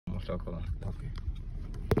protocol. Okay.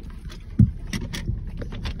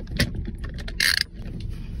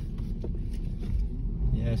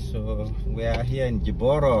 Yes, so we are here in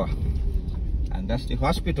Jiboroh, and that's the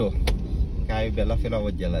hospital. Kay bela fila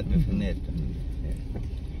wajala definite.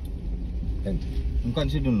 And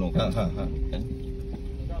Consider no.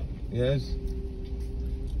 yes.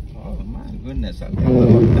 Oh my goodness, yes,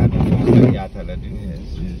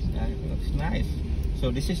 looks nice.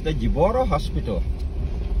 So this is the Jiboroh Hospital.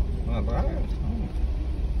 All right.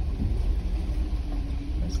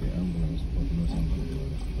 That's the ambulance, but no something.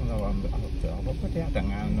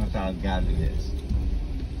 Yes.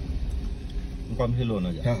 Come hello no.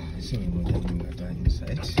 Yeah, so we will bring that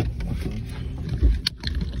inside.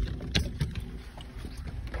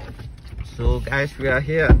 So guys, we are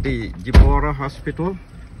here at the Jiboroh Hospital.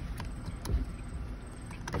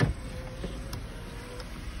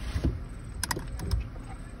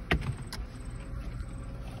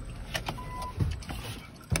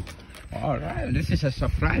 All right, this is a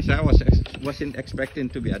surprise. I wasn't expecting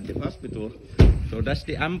to be at the hospital. So that's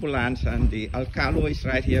the ambulance, and the Alkalo is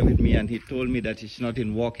right here with me, and he told me that it's not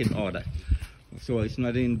in working order. So it's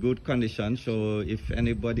not in good condition. So if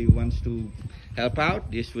anybody wants to help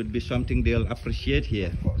out, this would be something they'll appreciate here.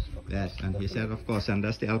 Of course. Yes, and he said, of course, and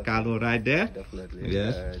that's the Alkalo right there. Definitely.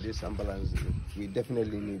 Yes. This ambulance, we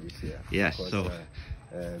definitely need it here. Yes, Because, so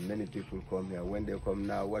many people come here. When they come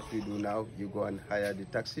now, what we do now, you go and hire the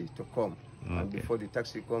taxi to come. Okay. And before the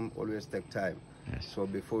taxi come, always take time. Yes. So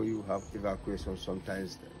before you have evacuation,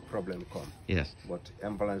 sometimes the problem come. Yes. But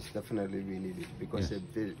ambulance, definitely we need it because Yes.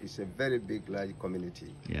 it's a very big, large community.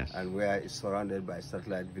 Yes. And where it's surrounded by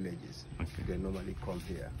satellite villages. Okay. They normally come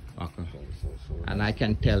here. Okay. So And I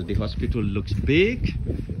can tell the hospital looks big.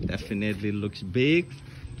 Definitely looks big.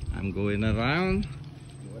 I'm going around.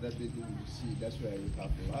 what they do, you see, that's where we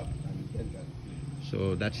have lab and dental.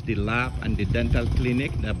 So that's the lab and the dental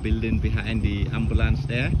clinic, the building behind the ambulance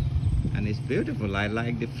there. And it's beautiful. I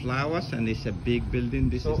like the flowers, and it's a big building.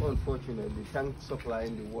 This So is unfortunately, the tank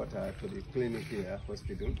supplying the water to the clinic here,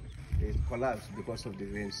 hospital, it collapsed because of the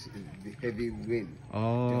rains, the heavy wind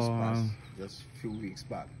just passed just a few weeks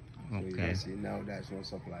back. So you Okay. can see now there's no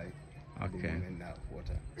supply at the Okay. moment now,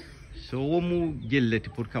 water. So what mu jelleti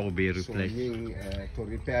pour ka be So replace? to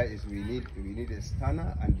repair is we need a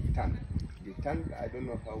spanner and the tank. The tank, I don't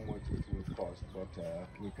know how much it will cost, but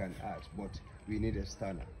we can ask. But we need a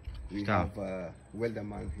spanner. We have welder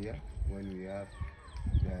man here. When we have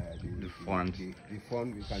the fund,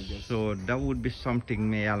 we can just. So that would be something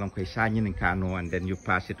me along and then you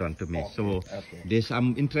pass it on to me. Okay, So okay. this,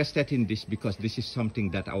 I'm interested in this because this is something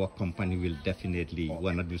that our company will definitely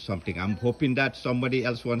want to do something. I'm hoping that somebody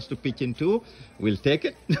else wants to pitch in too. We'll take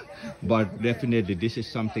it. But definitely this is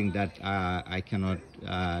something that I cannot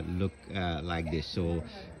look like this. So,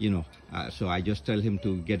 you know, so I just tell him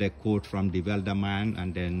to get a quote from the welder man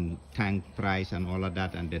and then tank price and all of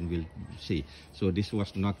that, and then we'll see. So this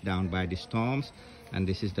was knocked down by the storms, and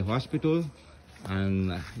this is the hospital.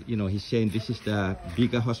 And you know, he's saying this is the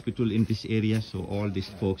bigger hospital in this area, so all these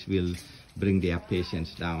folks will bring their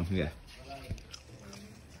patients down here.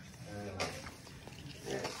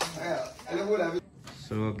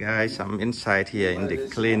 So guys, I'm inside here in the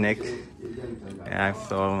clinic. Yeah,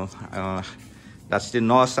 so that's the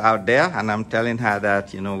nurse out there, and I'm telling her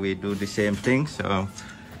that, you know, we do the same thing. So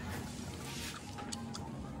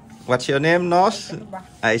what's your name, nurse?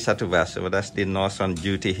 Aisatuba. So that's the nurse on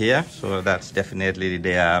duty here. So that's definitely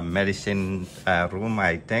their medicine room,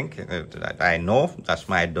 I think. I know, that's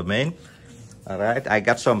my domain. All right, I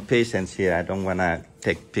got some patients here. I don't want to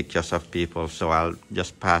take pictures of people, so I'll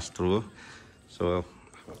just pass through. So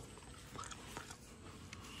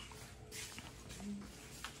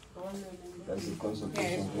That's the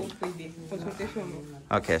consultation room.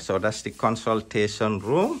 okay, so that's the consultation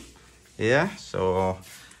room. Yeah, so,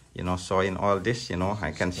 you know, so in all this, you know,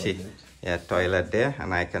 I can see a toilet there,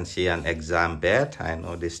 and I can see an exam bed. I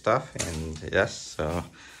know this stuff, and yes, so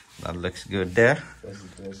that looks good there. That's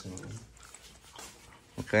the dressing room.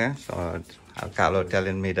 Okay, so Alkalo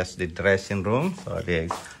telling me that's the dressing room. So they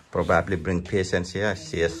probably bring patients here. I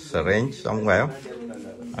see a syringe somewhere.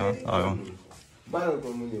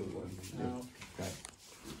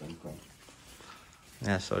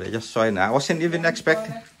 Yeah, so they just saw it. I wasn't even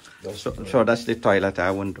expecting. So that's the toilet. I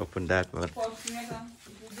wouldn't open that, but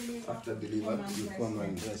After delivery, you come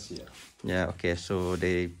and dress here. yeah, okay. So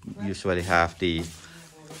they usually have the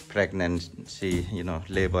pregnancy, you know,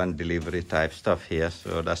 labor and delivery type stuff here.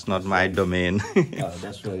 So that's not my domain.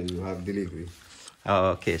 That's where you have delivery. Oh,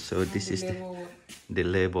 okay, so this is the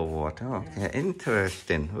labor ward. Oh, okay,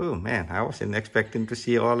 interesting. Oh man, I wasn't expecting to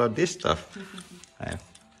see all of this stuff.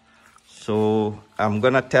 So I'm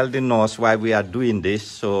gonna tell the nurse why we are doing this.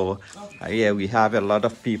 So yeah, we have a lot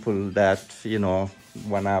of people that, you know,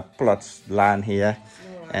 wanna plot land here,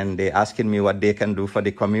 and they asking me what they can do for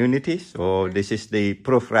the community. So this is the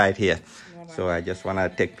proof right here. So I just wanna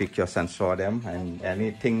take pictures and show them, and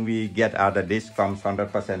anything we get out of this comes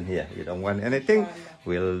 100% here. You don't want anything,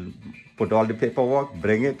 we'll put all the paperwork,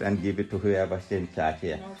 bring it, and give it to whoever's in charge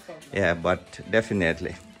here. Yeah, but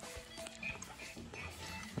definitely.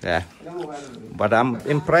 Yeah, but I'm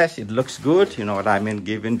impressed. It looks good. You know what I mean?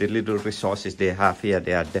 Given the little resources they have here,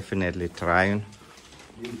 they are definitely trying.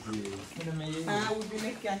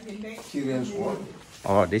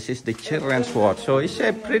 Oh, this is the children's ward. So it's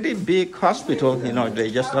a pretty big hospital. You know, they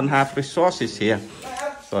just don't have resources here.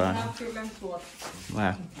 So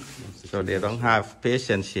they don't have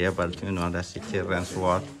patients here, but you know, that's the children's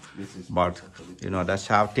ward. But you know, that's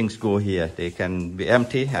how things go here. They can be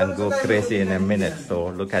empty and go crazy in a minute. So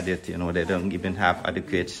look at it, you know, they don't even have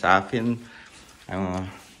adequate staffing.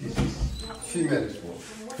 This is females ward.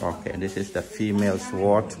 Okay, this is the females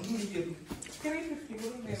ward.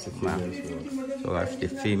 So that's the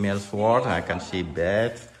females ward. I can see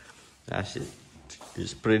bed. That's it.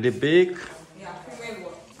 It's pretty big.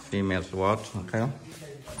 Females ward, okay.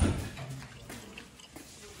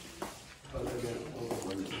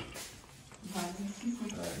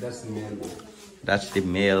 That's the male ward. That's the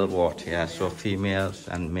male ward, yeah. So females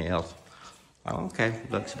and males. Okay,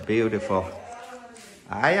 looks beautiful.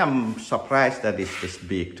 I am surprised that it's this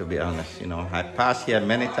big, to be honest. You know, I passed here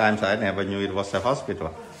many times. I never knew it was a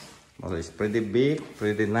hospital. But it's pretty big,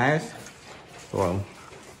 pretty nice. So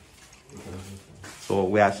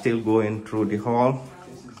we are still going through the hall.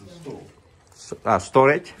 This is the store.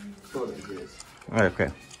 Storage? Storage, yes.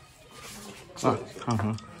 Okay.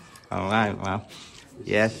 All right, well.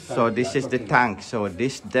 Yes, so this is the tank. So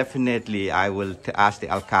this definitely, I will ask the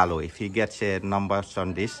Alkalo. If he gets numbers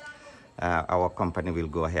on this, our company will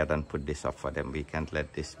go ahead and put this up for them. We can't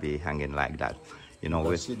let this be hanging like that. You know,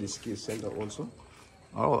 we see the skill center also.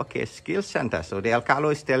 Oh, okay, skill center. So the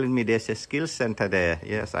Alkalo is telling me there's a skill center there.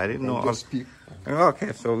 Yes, I didn't know. Just peek.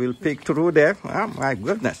 Okay, so we'll peek through there. Oh my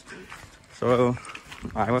goodness. So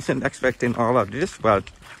I wasn't expecting all of this, but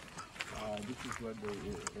this is what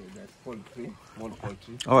that's poultry, small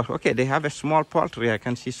poultry. Oh, okay, they have a small poultry. I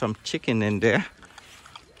can see some chicken in there.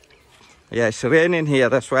 Yeah, it's raining here.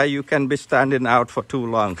 That's why you can be standing out for too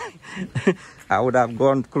long. I would have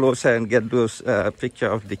gone closer and get those picture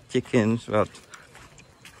of the chickens, but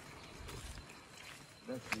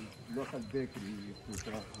that's the local bakery.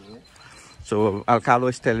 So Alkalo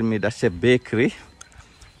is telling me that's a bakery.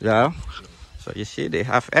 Yeah. So you see, they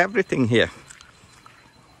have everything here.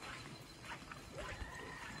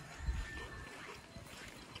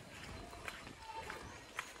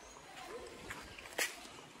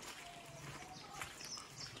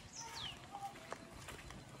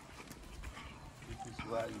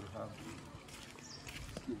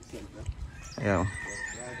 Yeah. Right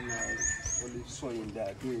now, only sewing they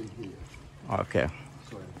are doing here. Okay.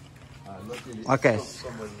 Luckily, Okay.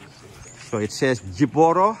 So it says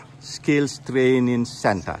Jiboroh Skills Training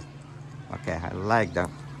Center. Okay, I like that.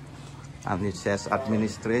 And it says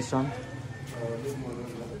administration.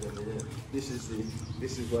 This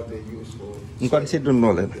is what they use for.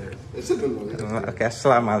 Okay,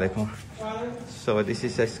 assalamu alaikum. So this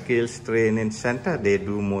is a skills training center. They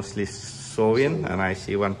do mostly sewing, and I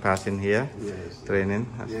see one person here training.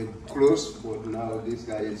 They're close, but now this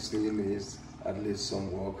guy is doing his at least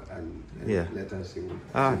some work and let us see.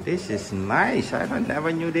 Ah, this is nice. I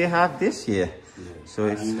never knew they have this here. So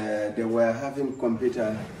it's they were having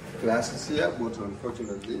computer classes here, but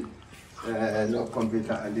unfortunately, no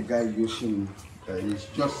computer, and the guy using is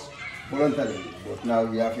just voluntarily. But now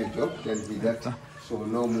we have a job, then he left, so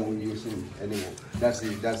no more using anymore. That's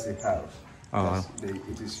the house.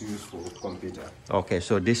 It is used for computer. Okay,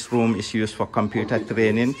 so this room is used for computer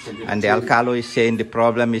training, and the Alkalo is saying the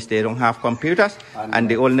problem is they don't have computers, and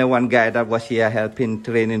the only one guy that was here helping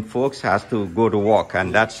training folks has to go to work,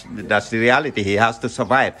 and that's the reality. He has to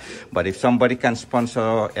survive. But if somebody can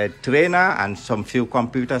sponsor a trainer and some few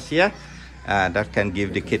computers here, that can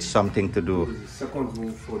give the kids something to do. Second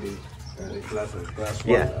room for the class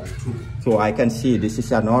 1 and 2. So I can see this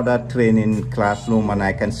is another training classroom, and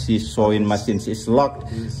I can see sewing machines. It's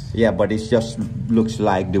locked. Yeah, but it just looks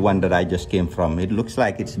like the one that I just came from. It looks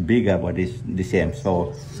like it's bigger, but it's the same.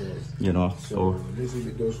 So, you know, so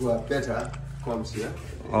those who are better comes here.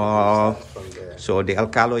 So the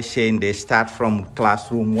Alkalo is saying they start from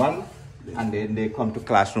classroom 1, and then they come to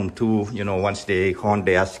classroom 2, you know, once they hone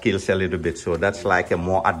their skills a little bit. So that's like a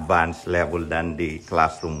more advanced level than the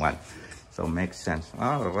classroom 1. So So makes sense.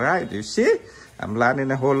 All right, you see, I'm learning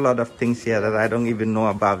a whole lot of things here that I don't even know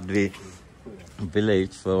about the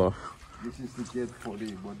village. So this is the gate for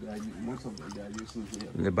the, but most of them they are using here.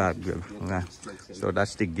 The back, yeah. So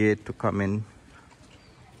that's the gate to come in.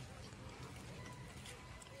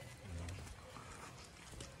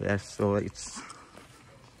 Yes, so it's.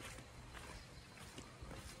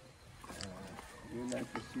 You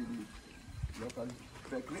like to see the local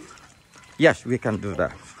bakery? Yes, we can do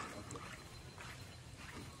that.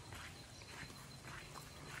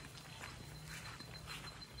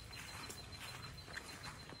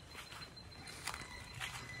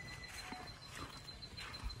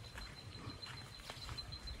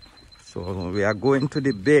 So we are going to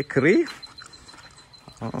the bakery.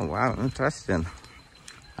 Oh wow, interesting.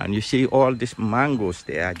 And you see all these mangoes,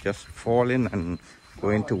 they are just falling and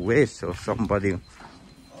going to waste. So somebody.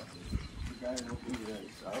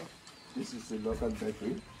 This is the local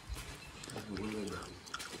bakery.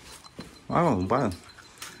 Oh wow.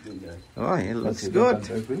 Oh, it looks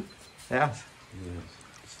good. Yeah.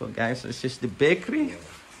 So guys, this is the bakery.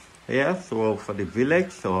 Yeah, so for the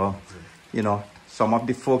village. So, you know, some of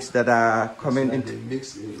the folks that are coming in. They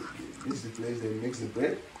mix, this is the place they mix the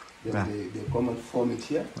bread. Then they come and form it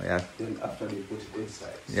here. Yeah. Then after they put it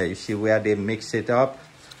inside. Yeah, you see where they mix it up.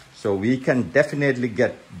 So we can definitely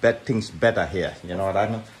get things better here. You know what I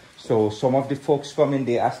mean? So some of the folks coming,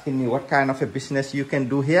 they asking me what kind of a business you can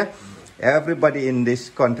do here. Everybody in this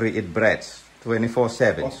country eat breads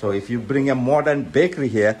 24/7. So if you bring a modern bakery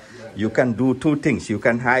here, you can do two things. You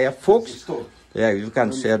can hire folks. Yeah, you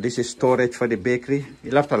can say this is storage for the bakery.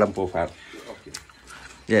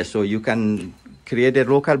 Yeah, so you can create a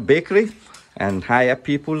local bakery and hire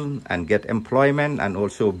people and get employment and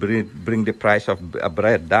also bring the price of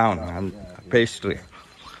bread down and pastry.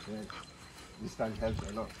 This time helps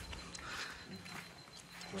a lot.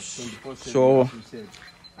 So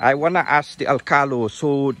I want to ask the Alkalo,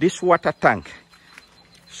 so this water tank,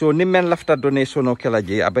 so nimen lafta donation o kala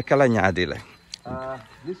je abe kala nyaadi le?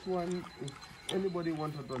 This one, if anybody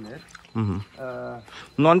want to donate,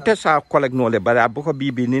 non te sa collect no le but aboko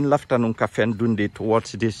bibi nin lafta nun ka fen dundi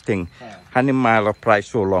towards this thing. Hani mile price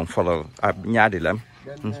so long follow ab nyaadi lem.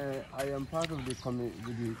 Then I am part of the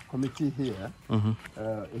committee here in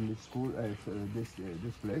the school, this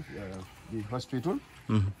place, the hospital.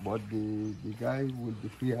 But the guy will be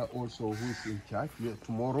here also, who is in charge here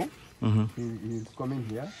tomorrow. He is coming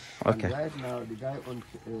here. Okay. And right now, the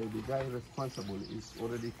guy responsible is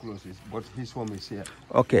already closed, but his home is here.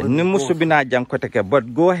 Okay.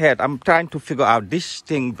 But go ahead. I'm trying to figure out. This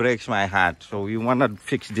thing breaks my heart. So we want to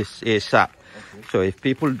fix this ASAP. Okay. So if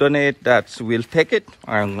people donate, we'll take it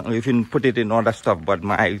and we can put it in other stuff. But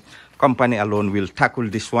my company alone will tackle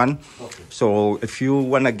this one. Okay. So if you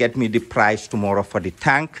want to get me the price tomorrow for the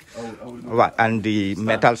tank and the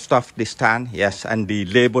metal stuff, the stand, yes, and the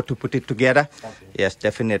labor to put it together, yes,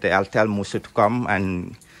 definitely. I'll tell Musa to come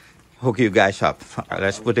and hook you guys up.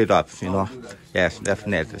 Let's put it up, you know. Yes,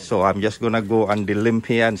 definitely. So I'm just going to go on the limb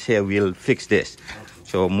here and say we'll fix this.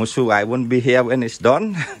 So Musu, I won't be here when it's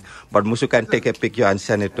done, but Musu can take a picture and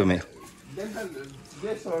send it to me.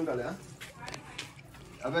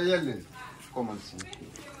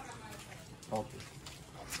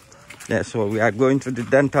 Yeah, so we are going to the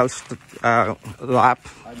dental lab.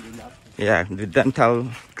 Yeah, the dental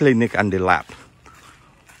clinic and the lab.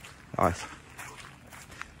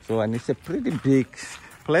 So, and it's a pretty big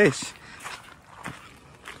place.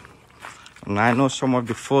 And I know some of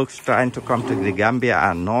the folks trying to come to the Gambia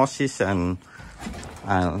are nurses and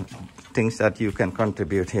things that you can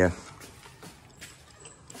contribute here.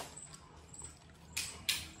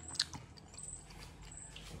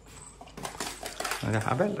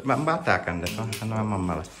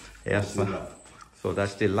 Yes, so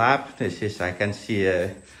that's the lab. This is, I can see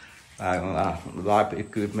lab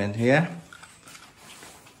equipment here.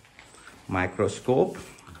 Microscope.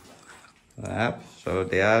 So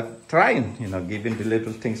they are trying, you know, giving the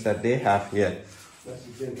little things that they have here.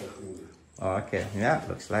 Okay, yeah,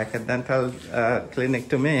 looks like a dental clinic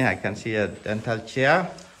to me. I can see a dental chair.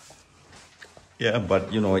 Yeah,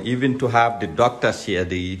 but you know, even to have the doctors here,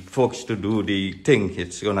 the folks to do the thing,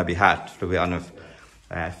 it's gonna be hard, to be honest.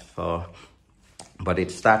 But it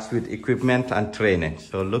starts with equipment and training.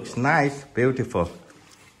 So it looks nice, beautiful.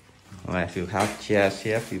 If you have chairs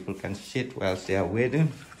here, people can sit while they are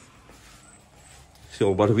waiting.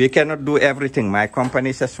 So, but we cannot do everything. My company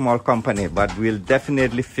is a small company, but we'll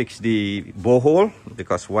definitely fix the borehole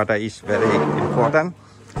because water is very important.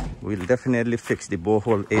 We'll definitely fix the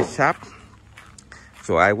borehole ASAP.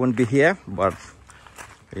 So I won't be here, but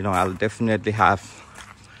you know, I'll definitely have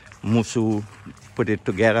Musu put it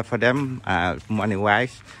together for them,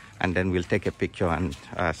 money-wise, and then we'll take a picture and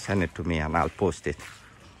send it to me, and I'll post it.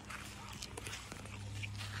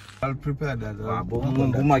 I'll prepare that. Bu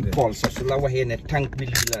may call sa sula wahe ne tank bi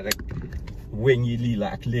lila rek wenyi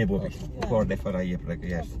lila ak lebo bi for defara yep rek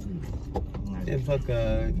yes. In fact,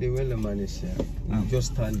 the welderman is here. You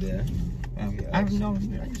just stand there. I know.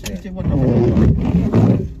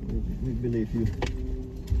 We believe you.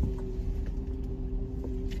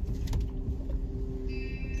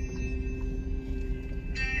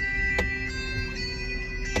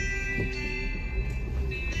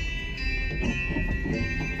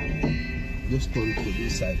 Just turn to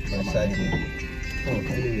this side, my side here. Oh,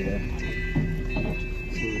 anyway.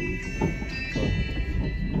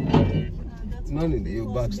 No need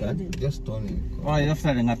your back stand. Just turn it. Oh, you're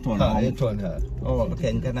starting at turn. You turn her. Oh, okay.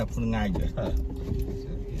 I'm gonna put an eye.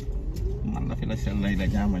 Man, I feel like the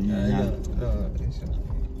jam and you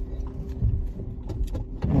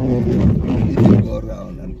go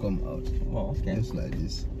around and come out. Oh, okay. Just like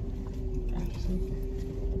this. It's okay.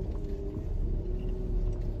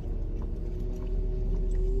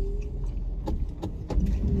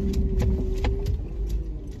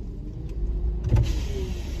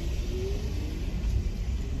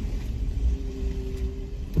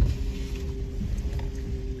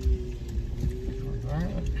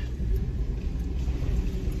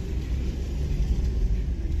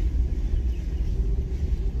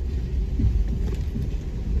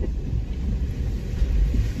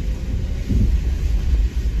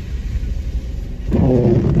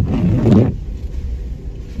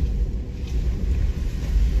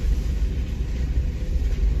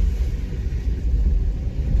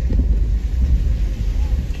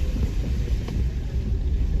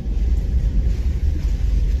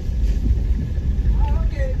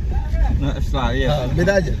 Yes.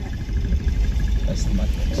 That's the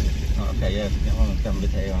market. Okay, yes. Come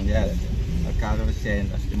with here on yes. Alkalo is saying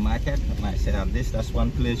that's the market. And I said that's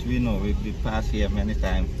one place we know. We've passed here many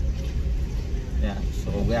times. Yeah,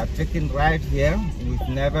 so we are taking right here. We've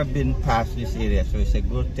never been past this area, so it's a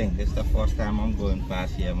good thing. This is the first time I'm going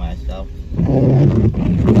past here myself.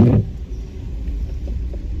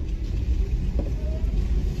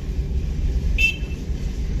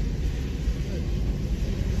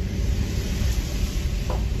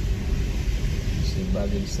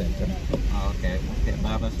 Bargain center. Okay, okay.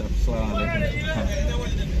 Baba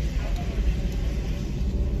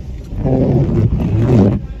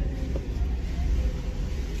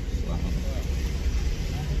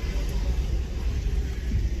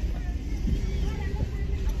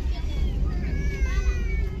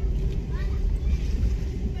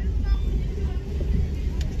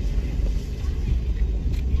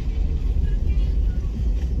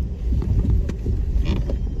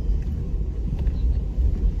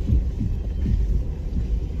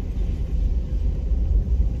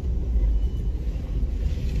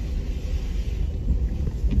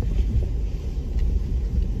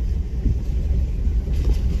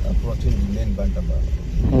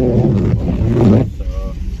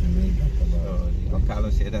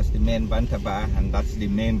Alkalo said that's the main Bantaba and that's the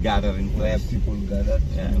main gathering place. Where people gather.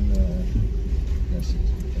 Yeah. And, that's it.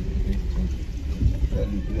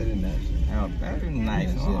 Very nice. Oh, very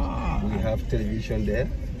nice. Oh. We have television there.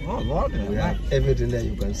 Oh, Lord. We have everything there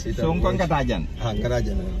you can sit. So, Katajan.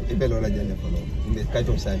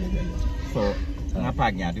 So,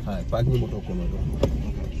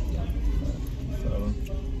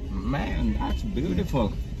 man, that's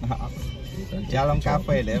beautiful. Jalan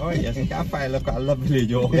cafe there, oh yes, cafe look I love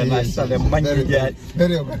village organized. So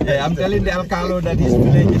yeah, I'm telling the Alkalo that this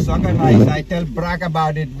village is organized. I brag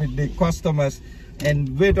about it with the customers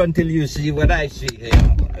and wait until you see what I see here.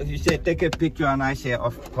 You say take a picture and I say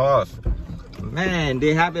of course. Man,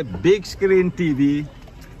 they have a big screen TV.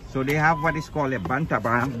 So they have what is called a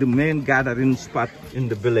bantaba, the main gathering spot in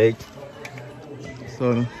the village.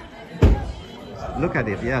 So look at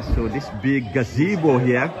it, yeah. So this big gazebo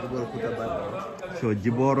here. So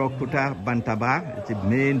Jiboroh Kuta Bantaba, it's a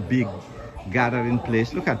main big gathering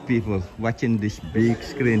place. Look at people watching this big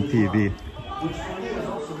screen TV.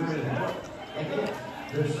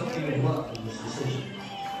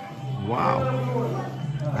 Wow.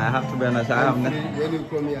 I have to be honest, I have not. When you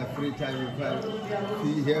come here free time,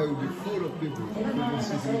 you here will be full of people.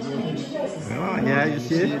 Oh, yeah, you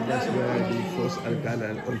see? That's where the first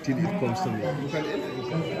Alkalo until it comes to me. You can enter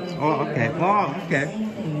inside. Oh, okay. Oh, okay.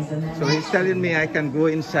 So he's telling me I can go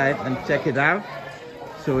inside and check it out.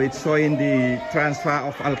 So it's showing the transfer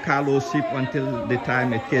of Alkalo ship until the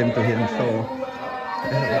time it came to him. So,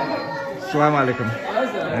 Assalamu alaikum.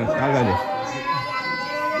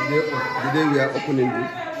 The day we are opening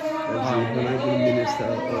this, Honorable Minister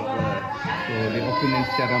of so the opening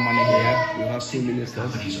ceremony here. we have 2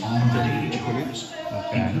 ministers. Okay.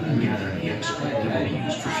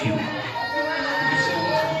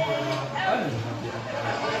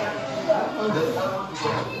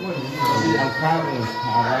 The Alkalo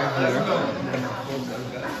arrived here.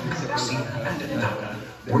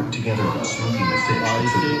 Work together on smoking the fish. You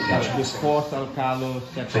see, that's the fourth Alkalo,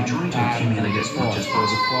 They second, try to third, accumulate as much as so the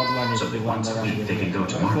possible. fourth one is So the that one once that a week they can go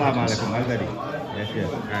to market. Assalamu alaikum, Al-Dari. Yes, yes.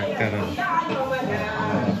 Karam. Yes,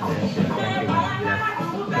 yes, thank you, ma'am. Yes.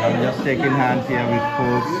 So I'm just taking hands here with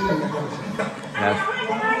folks. Yes.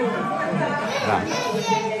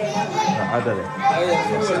 Al-Dari.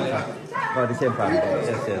 Oh, the same family. Yes,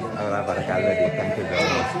 yes. Thank you very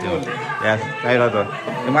much. Yes, I love it.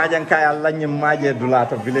 Imagine kaya Allah nyimaje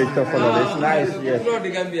dulato village to follow. It's nice. Yes.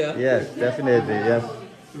 Yes, definitely. Yes.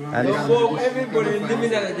 And everybody in the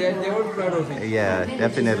middle, they're all proud of it. yeah,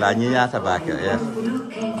 definitely. Anyinya tabaka. Yes.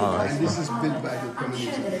 Oh, This is built by the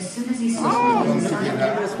community.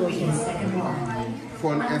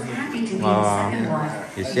 Fund everything.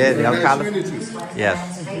 You see the Alkalo? Yes.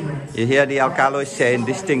 You hear the Alkalo saying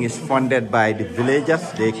this thing is funded by the villagers.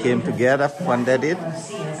 They came together, funded it,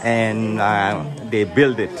 and they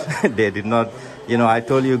built it. They did not, I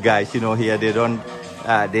told you guys, here they don't,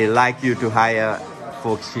 they like you to hire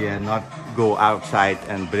folks here, not go outside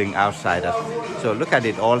and bring outsiders. So look at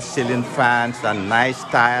it, all ceiling fans and nice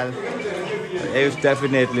tile. It's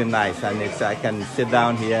definitely nice, and I can sit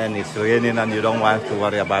down here and it's raining and you don't want to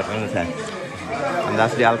worry about anything. And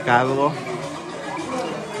that's the Alkalo.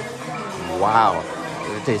 Wow,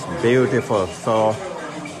 it is beautiful. So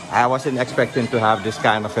I wasn't expecting to have this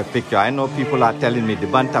kind of a picture. I know people are telling me the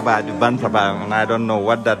Bantaba, and I don't know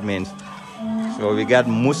what that means. So we got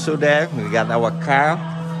Musu there, we got our car.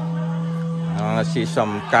 I want to see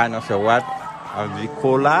some kind of a what? The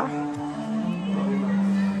cola.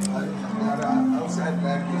 Outside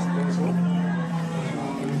like this also.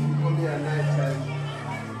 Only at night time.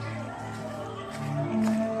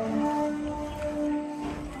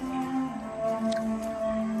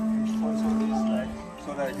 Also this light, so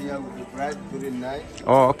that here will be bright during night.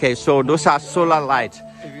 Oh, okay, so those are solar lights.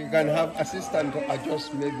 If you can have assistant to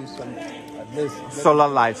adjust maybe some at least. Solar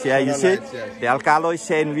lights, yeah, you see? Solar lights, yes. The Alkalo is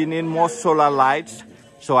saying we need more solar lights.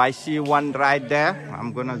 So I see one right there.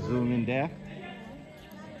 I'm gonna zoom in there.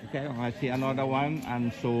 Okay, I see another one.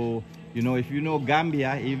 And so, if you know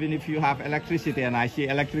Gambia, even if you have electricity and I see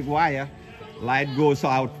electric wire, light goes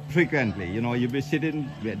out frequently. You'll be sitting,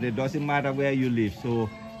 it doesn't matter where you live. So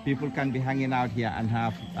people can be hanging out here and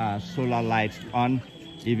have solar lights on,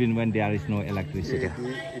 even when there is no electricity.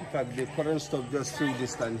 In fact, the current stop just through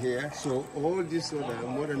this stand here. So all this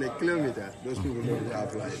more than a kilometer, those people don't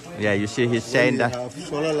have light. Yeah, you see he's saying When that. you have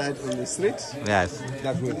solar light on the streets, Yes.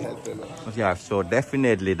 that will help a lot. Yeah, so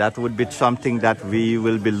definitely that would be something that we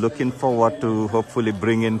will be looking forward to hopefully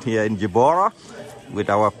bring in here in Jiboroh with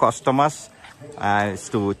our customers. Is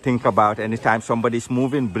to think about anytime somebody's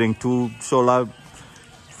moving, bring 2 solar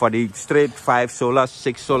for the street, 5 solars,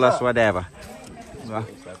 6 solars, whatever. Yeah.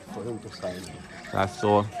 For him to sign. That's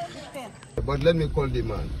all. But let me call the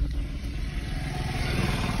man.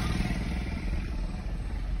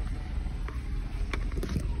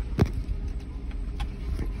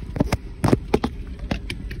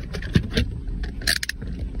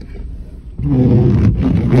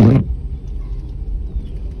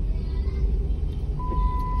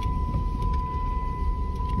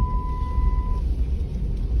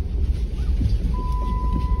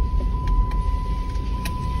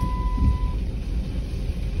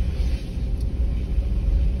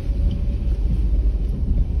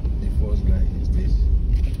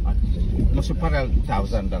 Separal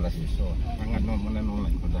 $1,000 so sangat nominal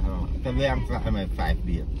tapi yang 5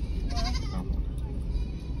 dia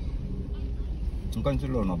bukan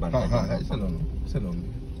selono ban Salon.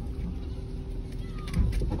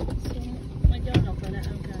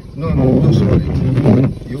 No, sorry.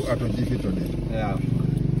 You are to give it to them. ya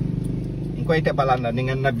engkau itu balanda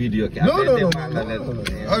dengan na video ke No.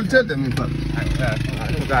 I'll tell them in fact.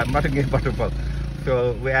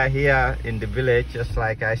 So we are here in the village, just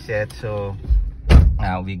like I said. So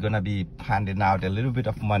now we're gonna be handing out a little bit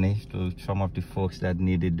of money to some of the folks that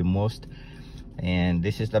need it the most. And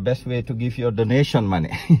this is the best way to give your donation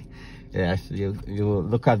money. Yes, you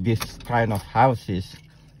look at this kind of houses.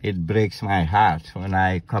 It breaks my heart when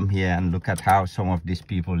I come here and look at how some of these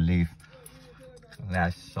people live.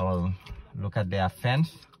 Yes, so look at their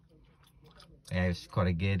fence. It's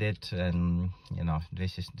corrugated, and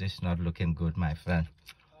this is not looking good, my friend.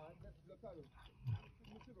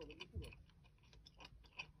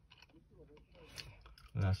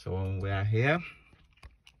 So we are here.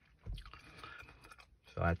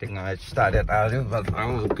 So I think I started early, but I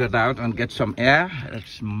will get out and get some air.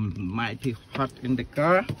 It's mighty hot in the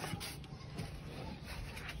car.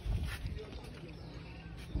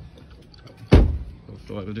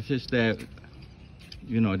 So this is the,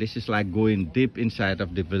 this is like going deep inside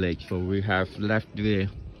of the village. So we have left the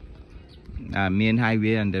main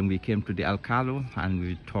highway, and then we came to the Alkalo, and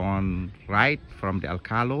we turned right from the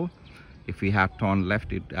Alkalo. If we had turned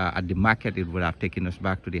left at the market, it would have taken us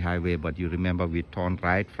back to the highway, but you remember we turned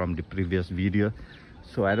right from the previous video.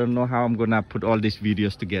 So I don't know how I'm gonna put all these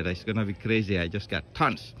videos together. It's gonna be crazy. I just got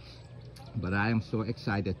tons, but I am so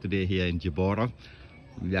excited today here in Jiboroh.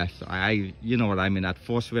 Yes, you know what I mean. At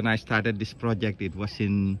first, when I started this project, it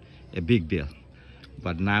wasn't a big deal,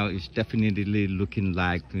 but now it's definitely looking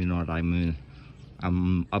like, you know what I mean,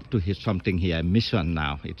 I'm up to something here, a mission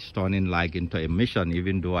now. It's turning like into a mission,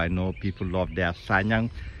 even though I know people love their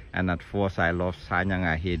Sanyang, and at first I love Sanyang.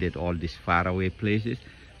 I hated all these faraway places,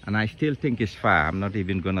 and I still think it's far. I'm not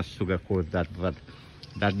even gonna sugarcoat that, but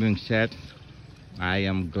that being said, I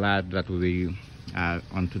am glad that we are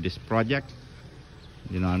onto this project.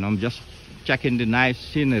 And I'm just checking the nice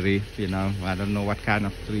scenery. I don't know what kind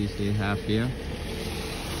of trees they have here.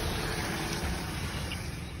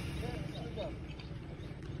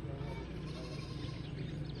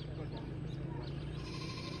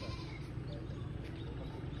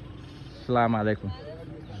 Assalamu alaikum.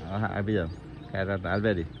 Abiyan. Kairat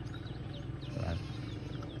already.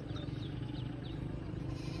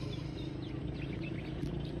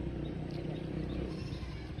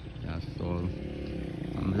 Yeah, so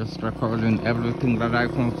I'm just recording everything that I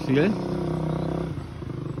can feel.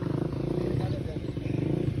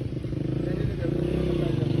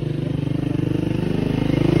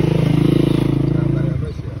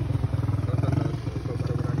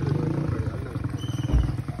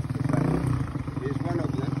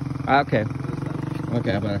 Okay.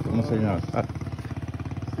 Okay, but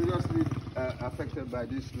seriously affected by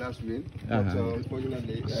this last wind.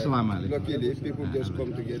 Unfortunately, luckily, people just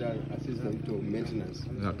come together and assist them to maintenance.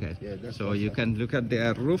 Okay. Yeah, so you can look at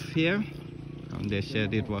their roof here. They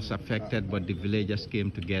said it was affected, but the villagers came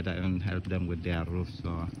together and helped them with their roof.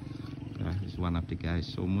 So he's one of the guys.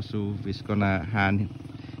 So Musu is gonna hand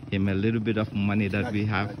him a little bit of money that we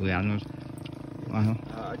have. We are not.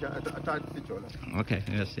 Okay,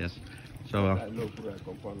 yes. So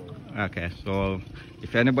okay, so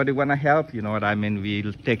if anybody wanna help, you know what I mean,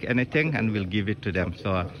 we'll take anything and we'll give it to them.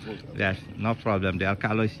 So yes, no problem. The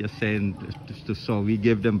Alkalo is just saying so we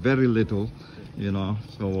give them very little,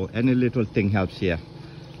 so any little thing helps here.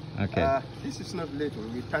 Okay. This is not little.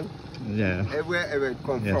 We thank wherever it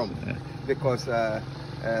comes from, because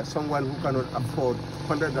someone who cannot afford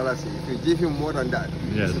 $100, if you give him more than that,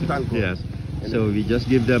 yes. So we just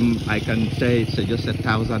give them, I can say it's just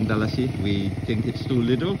 $1,000. We think it's too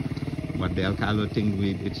little, but the Alkalo think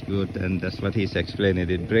it's good, and that's what he's explaining.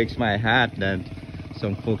 It breaks my heart that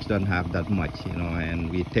some folks don't have that much,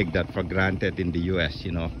 and we take that for granted in the US,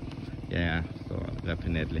 Yeah, so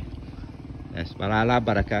definitely. Yes, barala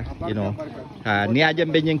baraka, ni aja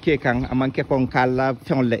benyen ke kang amanke kon kala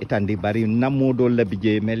fion le itandi bari namudo le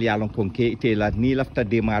bije mel yalon kon ke itela ni lafta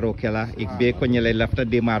de maro kala ikbe ko nyele lafta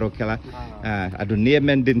de maro kala adu ne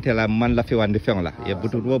men dintela man la fi wandi fion la e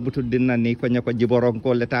butu dinna ni ko nyako jiboron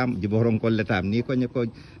ko letam ni ko nyako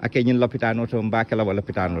akenyin lopitano to mbakela wala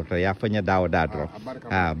lopitano to ya fanya dawo dadro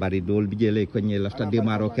bari dol bije le ko nyele lafta de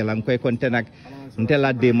maro kala koy kon tenak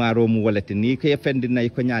ntela de maro mu walati ni ko fendi nay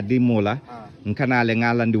ko nya di mola nkanale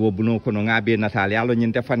ngalandi wobuno kono ngabe natal yalo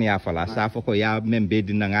nyinte fan ya fala safo ko ya membe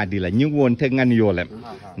dina ngadi la nyi wonte ngani yolem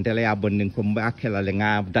ntele ya bondin ko mbakela le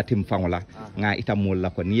nga datim fangola nga itamul la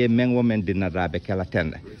ko ni mengo men dina rabe kala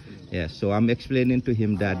tende. Yes, so I'm explaining to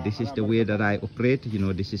him that this is the way that I operate.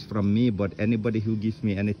 This is from me, but anybody who gives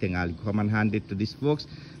me anything, I'll come and hand it to these folks,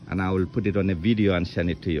 and I will put it on a video and send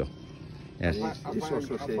it to you. Yes.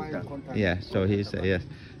 Yeah, so he's yes.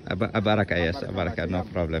 Abaraka, yes, Abaraka, no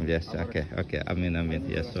problem. Yes, okay. I mean,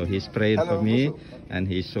 yes. So he's praying for me, and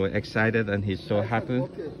he's so excited and he's so happy.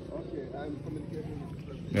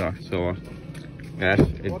 Yeah, so yes,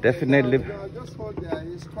 it definitely.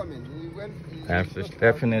 Yes, it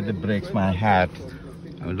definitely breaks my heart.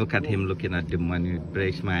 I look at him looking at the money. It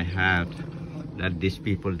breaks my heart that these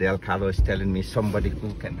people, the Alkalo is telling me somebody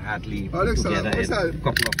who can hardly put together a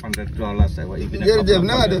couple of $100 or even a couple of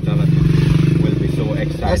 $100 will be so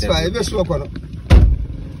excited.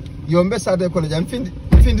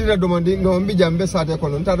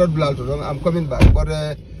 I'm coming back, but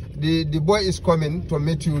the boy is coming to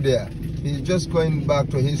meet you there. He's just going back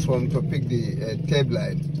to his home to pick the tape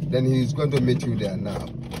light. Then he's going to meet you there now.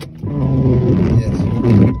 Yes.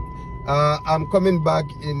 I'm coming back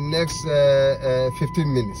in next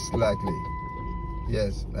 15 minutes, likely.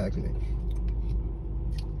 Yes, likely.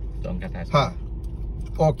 Don't get that. Ha.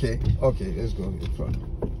 Okay, let's go in front.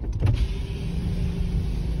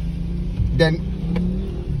 Then,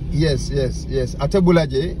 yes.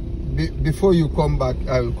 Atabulaje, before you come back,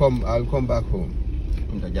 I'll come back home.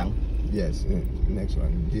 Yes, next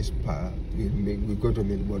one. This part, we're going to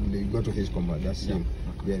meet, but we go to his command. That's him.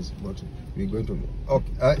 Yes, but we're going to meet.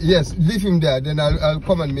 Okay, yes, leave him there. Then I'll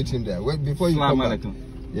come and meet him there. Wait, before you come back.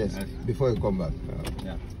 Yes, before you come back.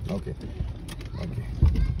 Yeah. Okay.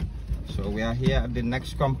 So we are here at the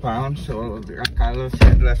next compound. So the Alkalo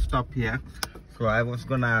said let's stop here. So I was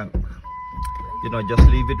gonna, just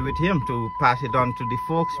leave it with him to pass it on to the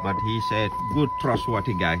folks. But he said, good,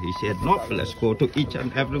 trustworthy guy. He said, no, let's go to each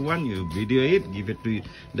and every one. You video it, give it to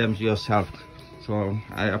them yourself. So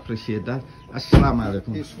I appreciate that. Assalamu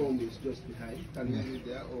alaikum. His home is just behind. Can you be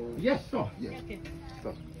there? Or? Yes, sir. Yes.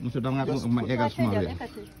 Stop.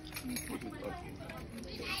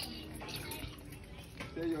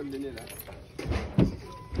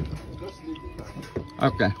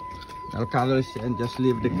 Okay. Alkalo said just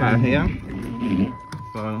leave the car here.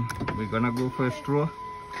 So we're gonna go for a stroll.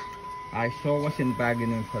 I saw what's in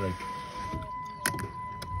bargaining for it.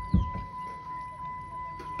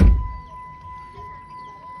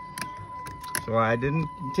 So I didn't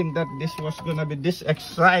think that this was gonna be this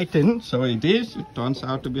exciting. So it is. It turns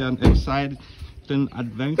out to be an exciting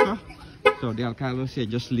adventure. So the Alkalo said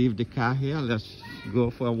just leave the car here. Let's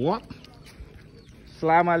go for a walk.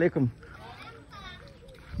 Assalamu alaikum.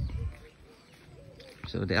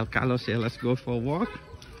 So the Alkalo said let's go for a walk.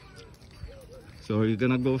 So we're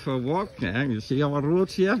gonna go for a walk. Yeah, you see our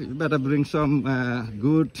roads here. You better bring some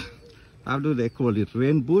good, how do they call it,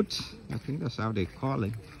 rain boots? I think that's how they call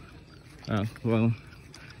it. Well,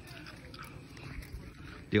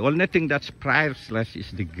 the only thing that's priceless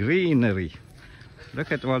is the greenery.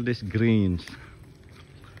 Look at all these greens.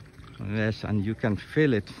 Yes, and you can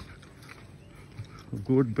feel it.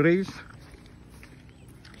 Good breeze.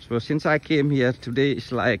 So since I came here, today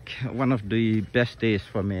is like one of the best days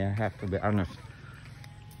for me, I have to be honest.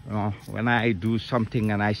 When I do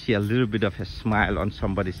something and I see a little bit of a smile on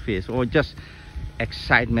somebody's face, or just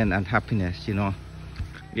excitement and happiness,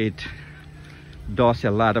 it does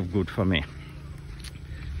a lot of good for me.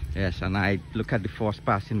 Yes, and I look at the first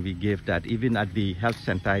person we gave that. Even at the health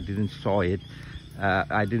center, I didn't saw it.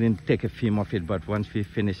 I didn't take a film of it, but once we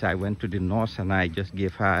finished, I went to the nurse and I just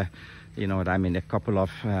gave her, a couple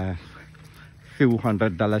of few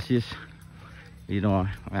 $100s,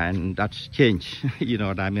 and that's change.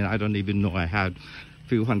 I don't even know I had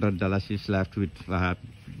few $100s left with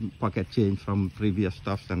pocket change from previous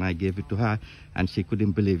stuff, and I gave it to her, and she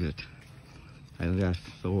couldn't believe it. And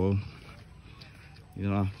so,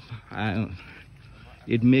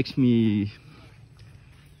 it makes me,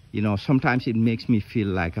 sometimes it makes me feel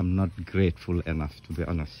like I'm not grateful enough, to be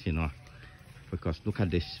honest, because look at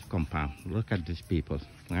this compound, look at these people,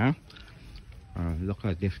 look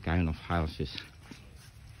at this kind of houses.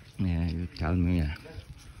 Yeah, you tell me,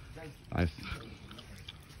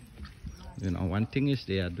 one thing is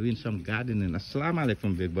they are doing some gardening. Assalamu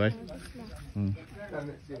alaikum, big boy.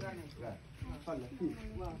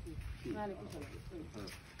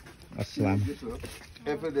 Assalam.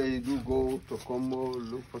 If they do go to Como,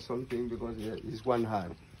 look for something, because it's one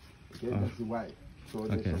hand. Okay, that's the wife. So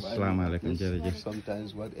okay, Assalamu alaikum.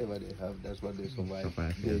 Sometimes whatever they have, that's what they survive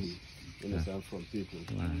daily. Understand, from people.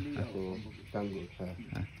 So thank you.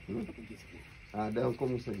 Don't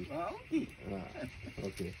come say.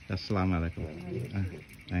 Okay. Assalamu alaikum.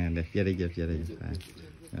 And yes.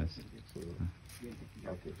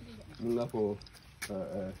 Okay. Mungako.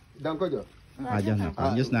 Danko.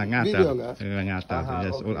 Just ngata.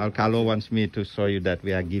 Yes, Alkalo wants me to show you that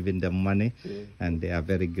we are giving them money, and they are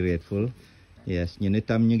very grateful. Yes, ñu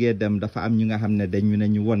nitam ñu ngi dem dafa am ñu nga xamne dañu ne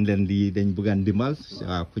ñu won leen li dañ bëggan dimbal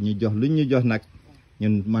ku ñu jox lu ñu jox nak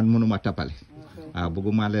ñun man mënuma tapale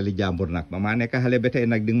bëgguma leli jàmbur nak ba ma nekk xale ba tey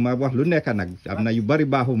nak di ma wax lu nekk nak am na yu bari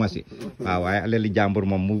baaxuma si waaye leli jàmbur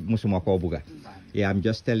moom musuma koo bëgga. Yeah, I'm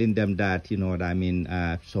just telling them that,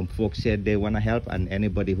 some folks said they want to help, and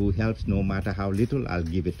anybody who helps, no matter how little, I'll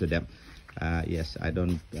give it to them. Yes, I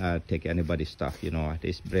don't take anybody's stuff,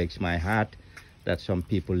 This breaks my heart that some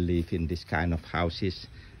people live in this kind of houses.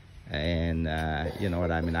 And,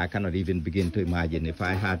 I cannot even begin to imagine if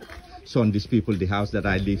I had shown these people the house that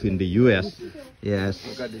I live in the US. Yes.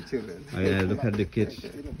 Look at the children. Oh, yeah, look at the kids.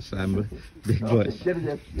 Some big boys.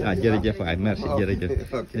 Merci,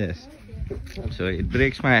 yes. So it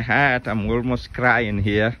breaks my heart. I'm almost crying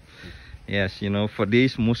here. Yes, you know, for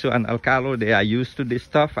this, Musu and Alkalo, they are used to this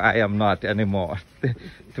stuff. I am not anymore.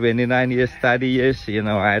 29 years, 30 years, you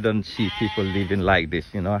know, I don't see people living like this,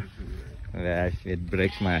 you know. Yes, it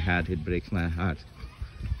breaks my heart. It breaks my heart.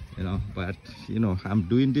 You know, but you know, I'm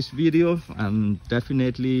doing this video, and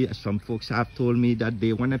definitely some folks have told me that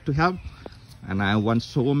they wanted to help, and I want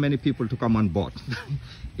so many people to come on board.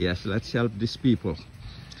 Yes, let's help these people.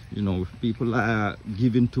 You know, people are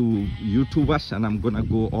giving to YouTubers, and I'm gonna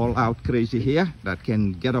go all out crazy here that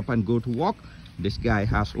can get up and go to work. This guy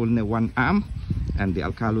has only one arm, and the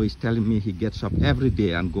Alkalo is telling me he gets up every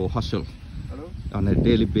day and go hustle on a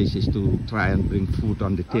daily basis to try and bring food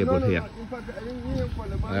on the table here.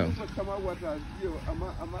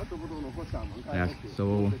 Yeah,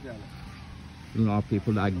 so you know,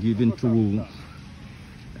 people are giving to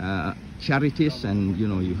charities, and you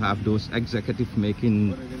know, you have those executives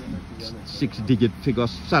making 6-digit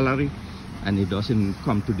figures salary, and it doesn't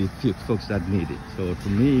come to the folks that need it. So to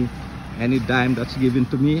me, any dime that's given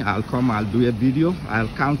to me, I'll come, I'll do a video, I'll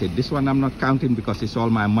count it. This one I'm not counting because it's all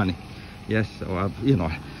my money. Yes, or you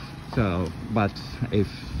know, so but if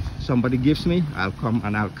somebody gives me, I'll come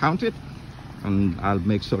and I'll count it, and I'll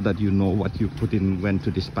make sure that you know what you put in went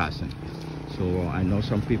to this person. So I know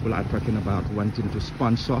some people are talking about wanting to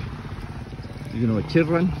sponsor, you know,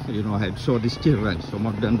 children. You know, I saw these children, some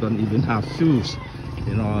of them don't even have shoes.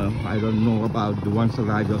 You know, I don't know about the ones that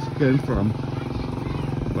I just came from,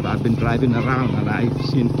 but I've been driving around and I've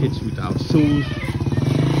seen kids without shoes.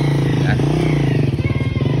 Yeah.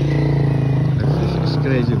 It's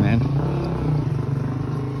crazy, man.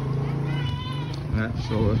 Yeah,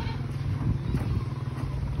 so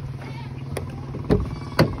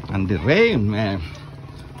and the rain, man.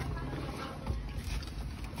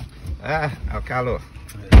 Alkalo.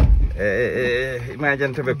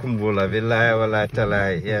 Imagine to be kumbula, Villa, wala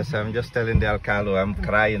talay. Yes, I'm just telling the Alkalo, I'm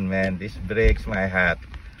crying, man. This breaks my heart.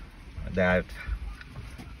 That,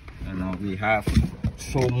 you know, we have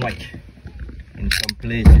so much in some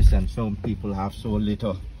places, and some people have so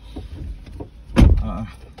little.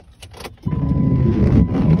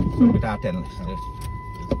 So without endless.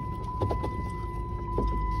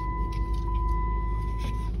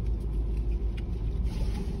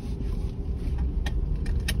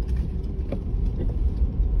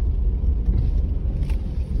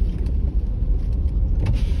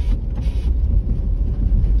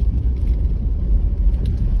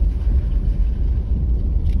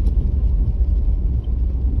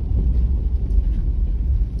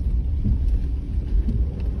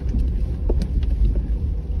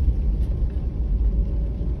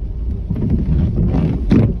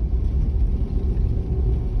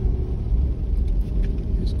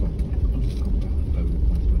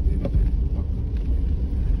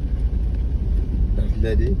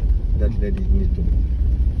 That lady need to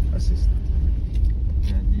assist.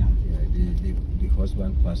 Yeah, the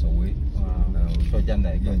husband passed away. Now,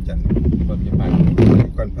 you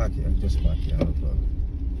can park here, just park here.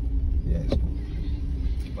 Yes.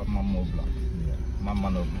 But Mama block. Yeah. Mama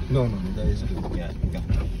no. No, that is good. Yeah.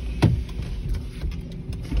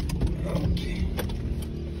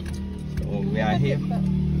 So we are here.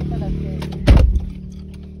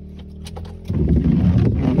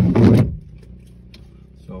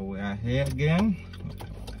 Here again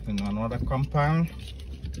in another compound.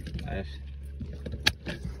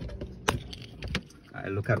 I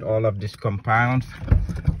look at all of these compounds,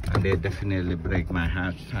 and they definitely break my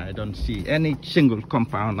heart. I don't see any single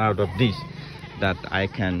compound out of this that I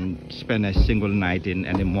can spend a single night in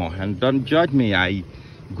anymore. And don't judge me, I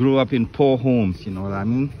grew up in poor homes, you know what I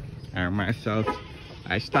mean? Myself,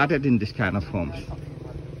 I started in this kind of homes.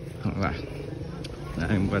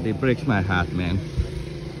 But it breaks my heart, man.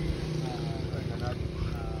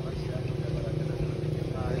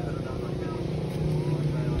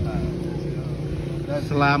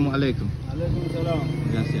 Assalamu alaikum.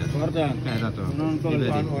 Yes.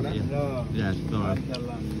 Yes,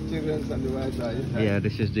 yeah,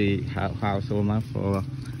 this is the house owner for.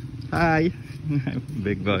 Hi,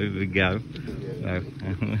 big boy, big girl.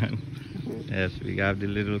 Yes, we have the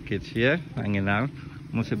little kids here hanging out.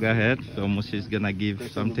 Musa, go ahead. So Musa is gonna give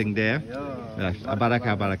something there. Yes,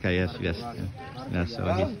 baraka. Yes.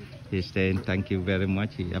 So he's saying thank you very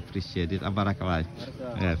much. He appreciates it. Baraka.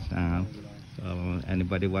 Yes. So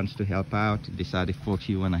anybody wants to help out, these are the folks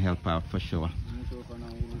you want to help out for sure.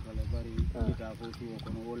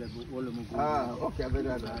 Okay,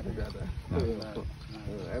 better.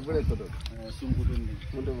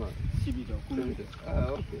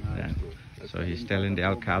 Yeah. So he's telling the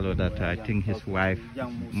Alkalo that I think his wife,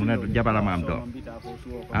 Muna Jiboroh Mamdo.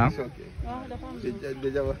 Huh? It's okay.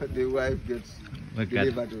 The wife gets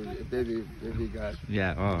delivered a baby girl.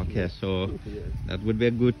 Yeah, oh, okay. So that would be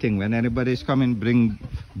a good thing. When anybody is coming, bring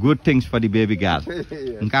good things for the baby girl. Yes.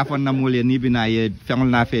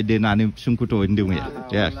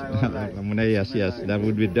 Yes, that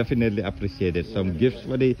would be definitely appreciated. Some gifts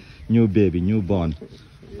for the new baby, newborn.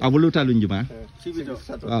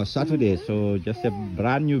 Oh, Saturday. So just a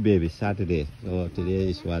brand new baby, Saturday. So today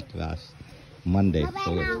is what was Monday.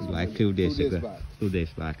 So like 2 days ago. 2 days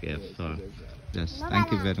back, yes. So yes, thank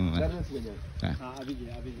you very much. Yeah.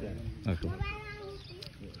 Okay.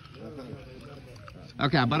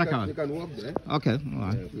 Okay, Baraka. You can walk there. Okay, all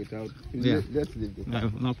right. Let's leave the car.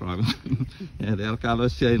 No problem. Yeah, the Alkalo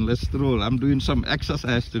is saying let's stroll. I'm doing some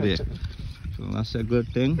exercise today. So that's a good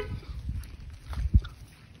thing.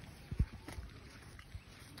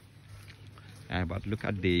 But look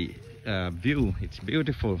at the view. It's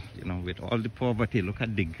beautiful, you know, with all the poverty. Look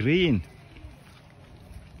at the green.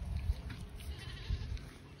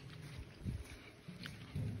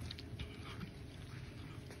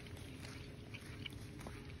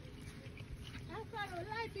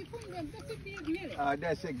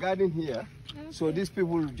 There's a garden here, so these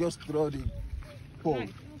people just throw the pole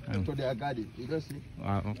to their garden. You don't see?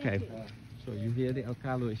 Okay. So you hear the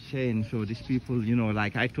Alkalo is saying, so these people, you know,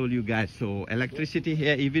 like I told you guys, so electricity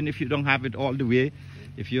here, even if you don't have it all the way,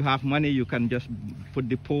 if you have money, you can just put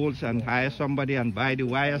the poles and hire somebody and buy the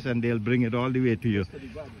wires and they'll bring it all the way to you.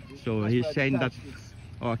 So he's saying that,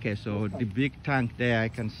 okay, so the big tank there, I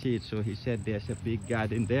can see it. So he said there's a big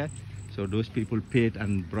garden there. So those people paid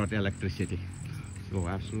and brought electricity. So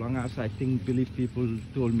as long as I believe people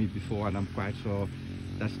told me before, and I'm quite sure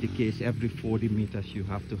that's the case, every 40 meters you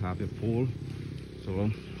have to have a pole.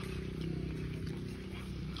 So,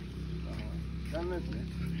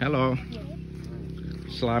 hello.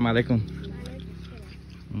 Assalamu alaikum.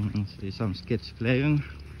 See some kids playing.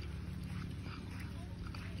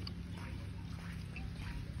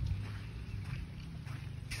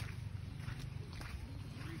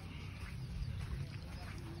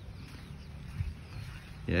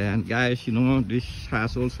 Yeah, and guys, you know, this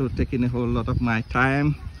has also taken a whole lot of my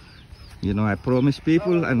time. You know, I promise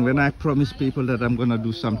people, and when I promise people that I'm gonna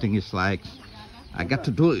do something, it's like I got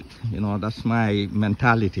to do it. You know, that's my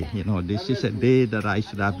mentality. You know, this is a day that I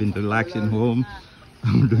should have been relaxing home.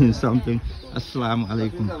 I'm doing something. Assalamu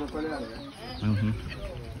alaikum.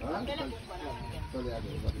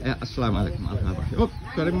 Assalamu alaikum. Oh,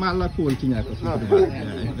 kare mala cool tinya ko.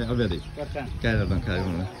 Already. Kaya lang.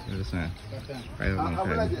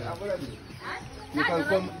 You can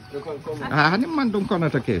come. Hani man dong kono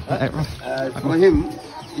take. For him,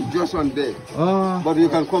 it's just one day. Oh. But you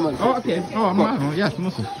can come and. Oh, okay. Oh, man. Yes,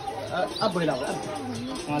 musu.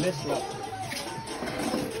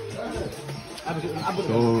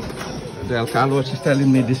 So the Alkalo is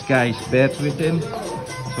telling me this guy is bedridden.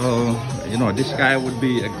 So, you know, this guy would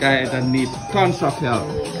be a guy that needs tons of help.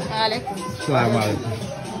 Assalamu alaikum.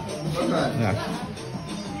 Yeah.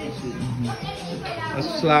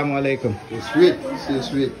 Assalamu alaikum. She's sweet. She's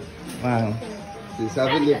sweet. Wow. She's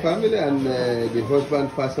having the family and the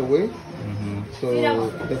husband passed away. So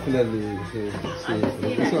definitely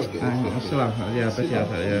it's okay. Assalamu yeah.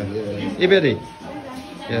 Iberi.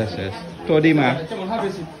 Yes. Todima.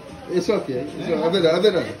 It's okay. Abeda.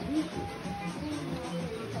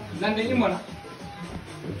 No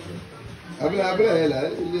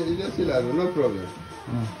problem.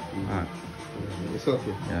 It's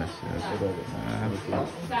okay. Yes.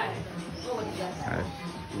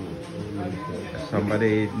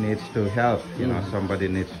 Somebody needs to help, you know, somebody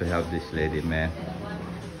needs to help this lady, man.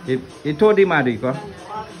 Ito di Mariko?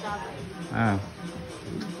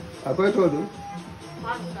 Apa itu tu?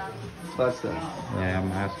 Pasta. Yeah,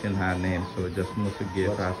 I'm asking her name, so just must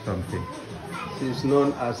give her something. She's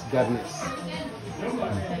known as Garnet.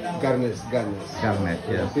 Garnet,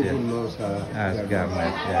 yes. People knows her as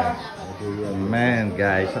Garnet, yes. Man,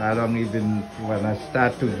 guys, I don't even, when I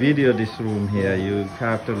start to video this room here, you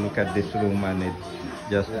have to look at this room and it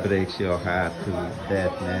just breaks your heart to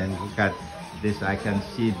death, man. Look at this, I can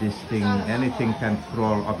see this thing, anything can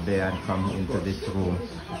crawl up there and come into this room.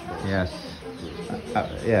 Yes.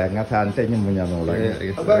 Yeah,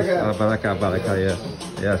 Baraka, yes.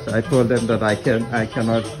 I told them that I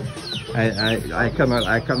cannot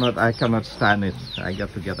stand it. I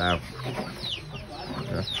got to get out.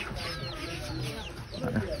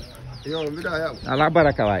 Allah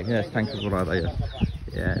barakawai. Yes, thank you, brother. Yes.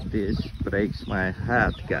 Yeah, this breaks my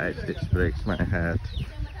heart, guys. This breaks my heart.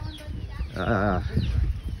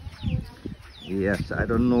 Yes, I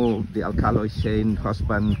don't know. The Alkalo is saying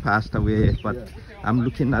husband passed away, but I'm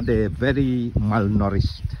looking at a very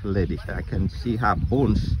malnourished lady. I can see her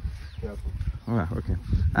bones. Oh, okay.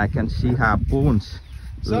 I can see her bones.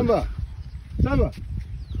 Samba.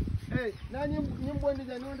 Hey,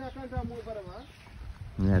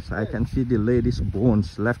 yes, I can see the lady's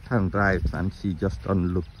bones left and right, and she just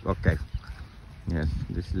don't look okay. Yes,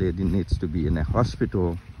 this lady needs to be in a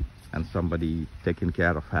hospital and somebody taking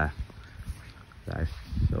care of her. Guys,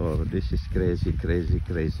 so this is crazy.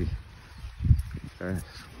 Yes.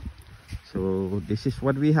 So this is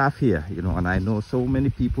what we have here, you know, and I know so many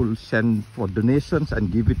people send for donations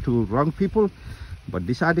and give it to wrong people, but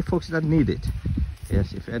these are the folks that need it.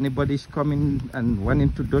 Yes, if anybody's coming and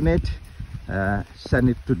wanting to donate, send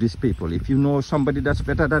it to these people. If you know somebody that's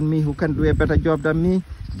better than me, who can do a better job than me,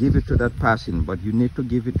 give it to that person, but you need to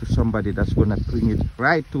give it to somebody that's gonna bring it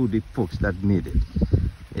right to the folks that need it.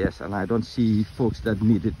 Yes, and I don't see folks that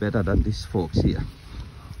need it better than these folks here.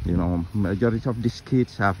 You know, majority of these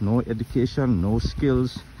kids have no education, no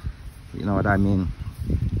skills, you know what I mean.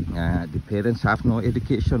 The parents have no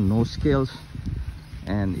education, no skills,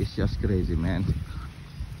 and it's just crazy, man.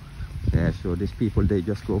 Yeah, so these people, they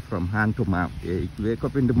just go from hand to mouth. They wake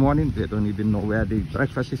up in the morning, they don't even know where the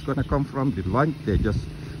breakfast is gonna come from, the lunch, they just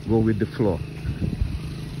go with the flow.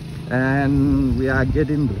 And we are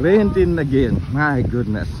getting rained in again. My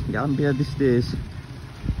goodness, Gambia these days,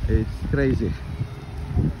 it's crazy.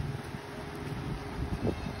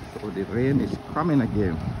 So the rain is coming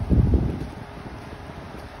again.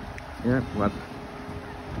 Yeah, but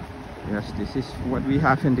yes, this is what we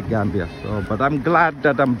have in the Gambia. So, but I'm glad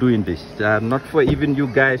that I'm doing this. Not for even you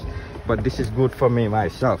guys, but this is good for me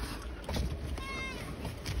myself.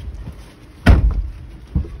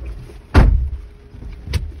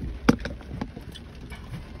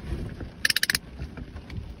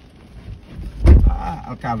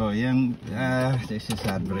 Alkalo, this is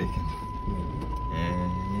heartbreaking.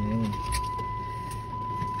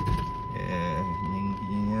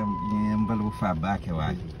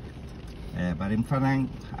 But in Fanang,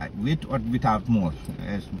 with or without more,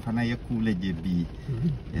 yes, Fanaya Kule JB,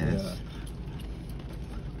 yes.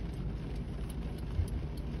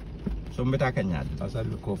 So, Metakanyad. As I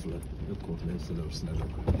look off, instead of snap.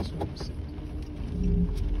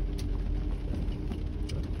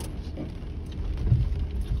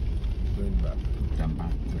 Going back. Come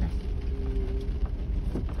back, yeah.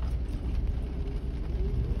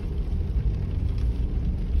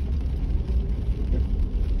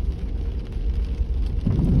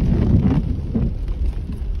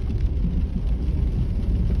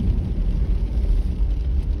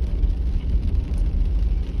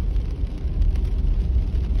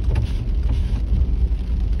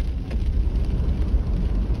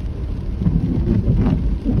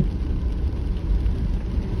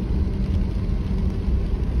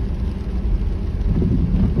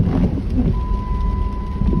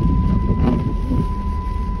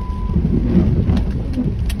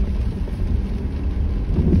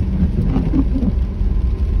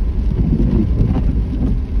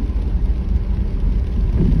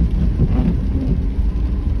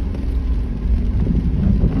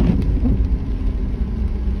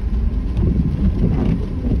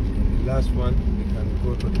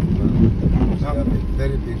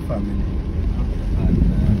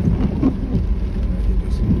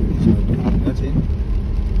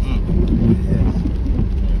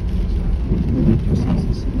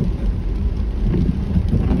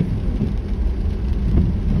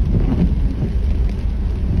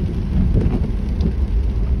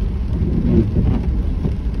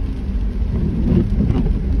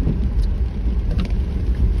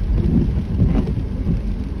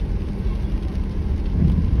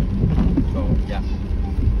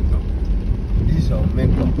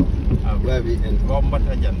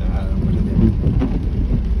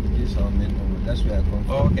 That's where I come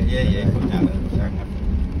from. Oh, okay, yeah.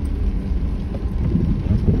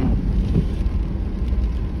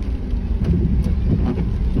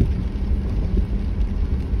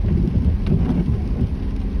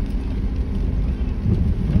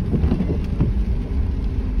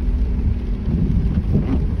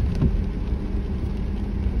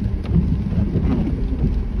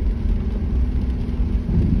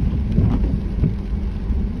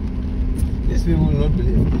 These people will not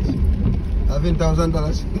believe this. Having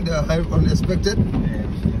 $1,000 they are unexpected.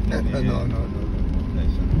 No.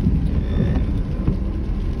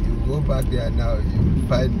 You go back there now, you will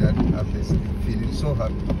find that I'm feeling so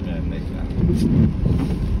happy.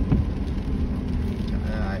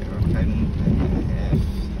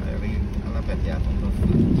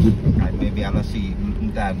 Maybe I'll see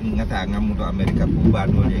that I'm to America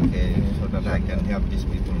so that I can help these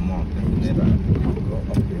people more. Go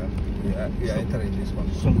up here. We are entering this one.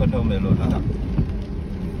 Just go up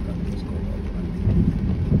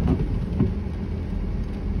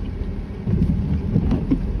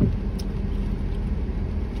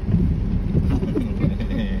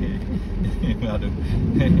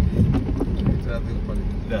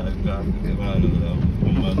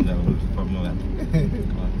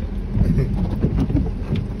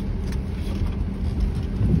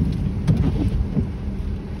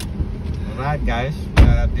Alright guys,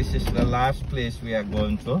 this is the last place we are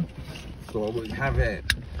going to. So we have a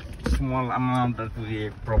small amount that we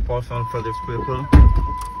proposal for these people.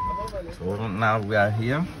 So now we are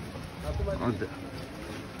here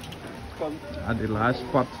at the last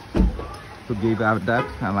spot to give out that,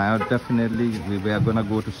 and I definitely we are gonna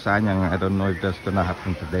go to Sanyang. I don't know if that's gonna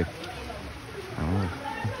happen today.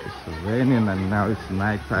 It's raining and now it's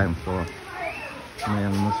night time, so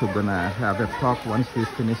I'm also gonna have a talk once we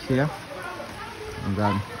finish here, and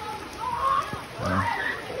then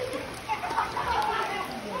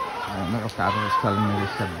another father was telling me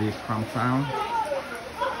it's a big compound,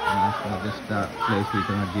 and so this is the place we're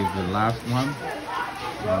gonna give the last one.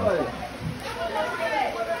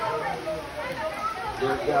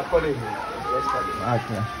 They are calling me.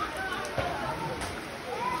 Okay.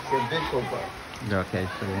 It's a big compound. Okay,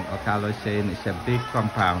 so Alkalo is saying it's a big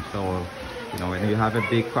compound. So, you know, when you have a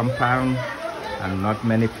big compound and not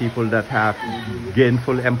many people that have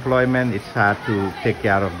gainful employment, it's hard to take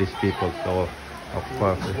care of these people. So, of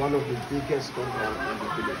course, it's one of the biggest compounds in the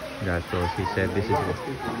village. Yeah, so he said this is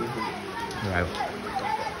right.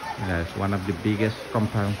 Yeah, it's one of the biggest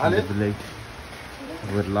compounds in the village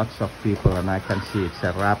with lots of people, and I can see it's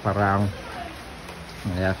a wrap around.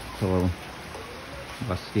 Yeah, so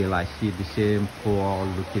but still I see the same poor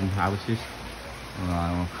looking houses.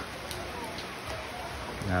 Yeah.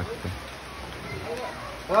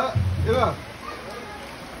 Yeah.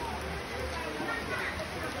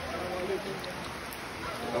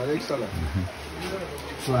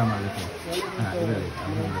 Assalamualaikum.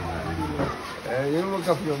 You look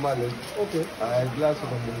up your mother. Okay. I glass of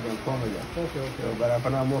them comedy. Okay. But I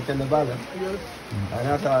found more can the balance. Yes. And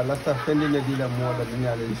after last of spending the deal more than the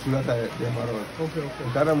other, okay.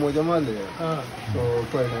 Dara Mojamal. So,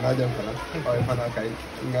 for another color, or if I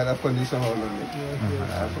got a condition all on it.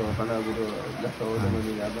 From Panago, left over the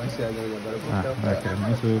money. I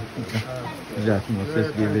so just Moses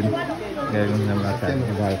giving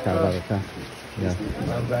yeah.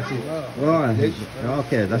 Oh,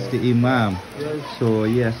 okay, that's the Imam. So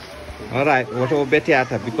yes. Alright, what about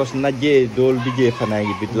Betiata? Because Naje dol bije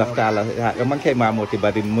fanagi bit laftala. Mankay mamoti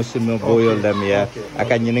bari Muslim boyol them yeah.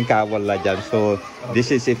 Akan yinin ka wala jan. So this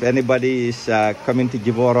is if anybody is coming to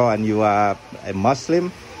Jiboroh and you are a Muslim,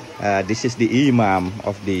 this is the Imam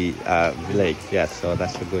of the village. Yes, so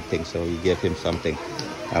that's a good thing. So we gave him something.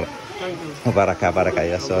 Thank you. Baraka, baraka.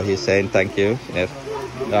 Yes, so he's saying thank you. Yes.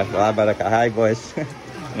 Baraka. Hi, boys.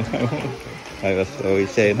 So he's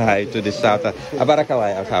saying hi to the south. Baraka,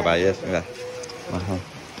 yes.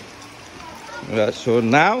 So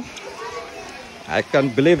now, I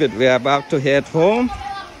can't believe it. We are about to head home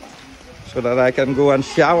so that I can go and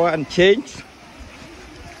shower and change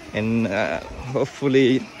and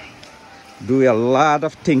hopefully do a lot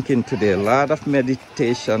of thinking today, a lot of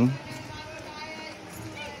meditation.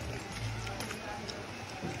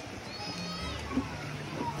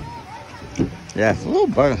 Yes, oh,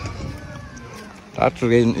 but that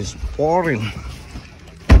rain is pouring.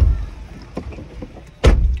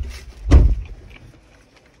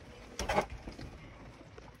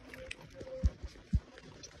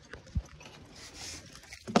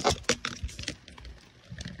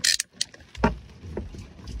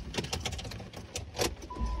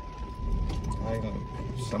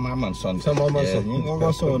 Sama manson. Yung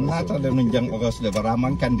oras so nata le nunjang oras le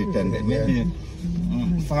baraman kan diten. Maybe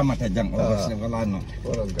fama ta jang oras le wala no.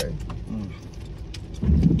 Orang guy.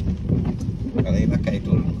 Kalau ina kay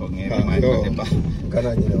tul ko ngere may ko ba.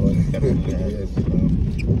 Kana ni naman.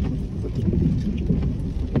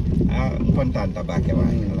 Kontan ta ba ke wa.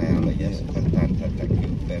 Ala yes kontan ta thank you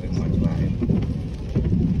very much wa.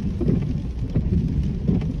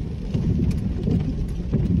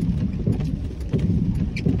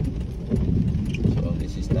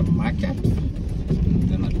 Market,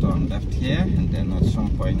 then I turn left here and then at some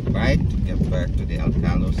point right to get back to the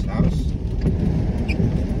Alkalo's house.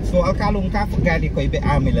 So Alkalo ka gali ko ibe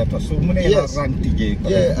amila to so mune Yes. rank tije ko.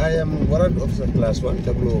 Yeah, I am warrant officer class 1,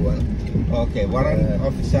 001. Okay, warrant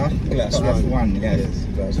officer class class 1. Yes.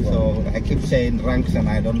 class 1. So I keep saying ranks and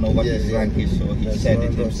I don't know what Yeah, his yeah. rank is, so he That's said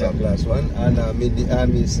it warrant officer himself. class 1, and I'm in the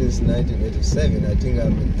army since 1987. I think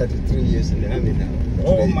I'm in 33 years in the army now.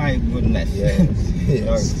 Oh Today. my goodness. Yes.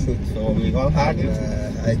 Yes. So we all had And, it.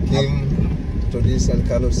 I came to this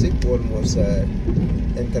Alkalo sick almost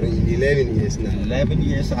entering 11 years now. 11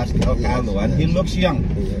 years as Alkalo, Yes, and he yes. looks young.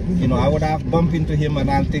 Yeah. You know, I would have bumped into him and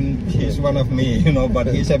I'll think he's one of me, you know, but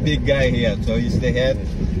he's a big guy here, so he's the head.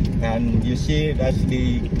 And you see, that's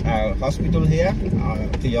the hospital here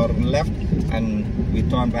to your left, and we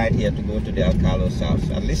turn right here to go to the Alkalo's house.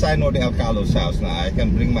 At least I know the Alkalo's house now. I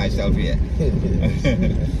can bring myself here.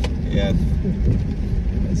 Yes.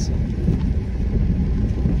 That's it.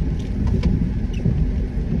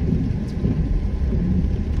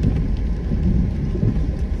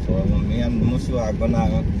 So me and Musu are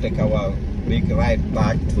gonna take our big ride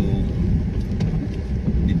back to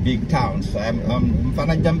the big towns. I'm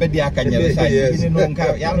fana jambe dia kanya sa Yes. ini nong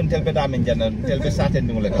ka yalon telbe da men jana telbe saten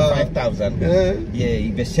dum le 5,000.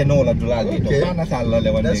 Yeah, ibe seno la dulal dito. Okay. Fana sala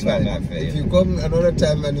le wan That's fine. nga If you come another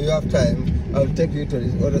time and you have time, I'll take you to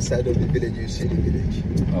the other side of the village. You see the village.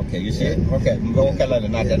 Okay, you see? Okay, mbago kala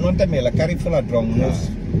na ta non tame la kari fula drong mus.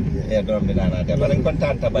 Yeah, drong de na ta. Barang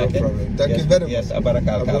kontanta ba? No problem. Thank you very much. Yes, abaraka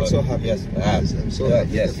I'm Alkalo. also happy. Yes. Yes, I'm so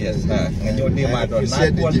happy. Yes, yes. Ngayo di ma don. Na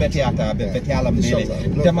appreciate ko the beti gift. ata be beti alam bele.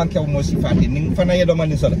 Inshallah. Te man ke mo si fati ning fana yedo man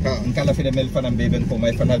ni soda. Ah. Ngala fi de mel fana be ben ko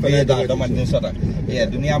may fana be da do man ni soda. Yeah,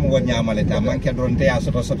 dunia mo wonya male ta man ke don te ya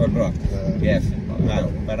soto soto do. Yes.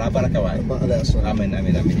 Baraka wa. Amen,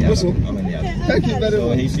 amen, amen. Yeah. Also, Amen. Yeah. Thank you very So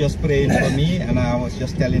much. he's just praying for me, and I was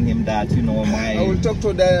just telling him that, you know, I will my talk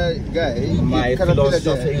to the guy. My If Caterpillar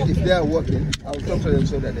philosophy- there, if they are working, I will talk to them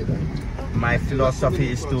so that they can.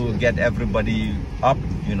 philosophy is to get everybody up.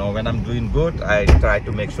 You know, when I'm doing good, I try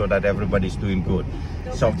to make sure that everybody's doing good.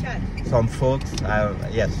 Some folks,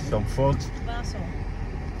 yes, some folks,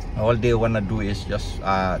 all they wanna do is just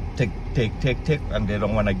take, and they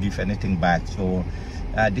don't wanna give anything back. So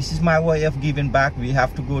this is my way of giving back. We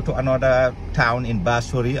have to go to another town in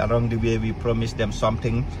Basuri. Along the way, we promised them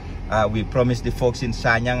something. We promised the folks in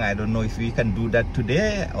Sanyang. I don't know if we can do that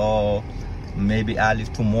today or maybe early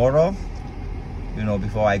tomorrow, you know,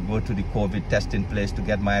 before I go to the COVID testing place to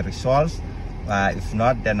get my results. If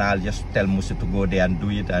not, then I'll just tell Musa to go there and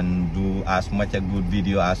do it and do as much a good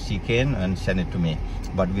video as she can and send it to me.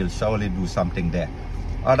 But we'll surely do something there.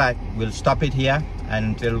 All right, we'll stop it here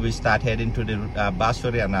until we start heading to the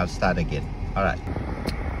Basuri, and I'll start again. All right.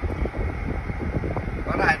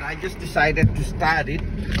 All right, I just decided to start it.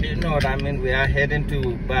 You know what I mean? We are heading to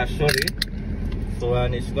Basuri. So,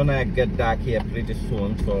 and it's gonna get dark here pretty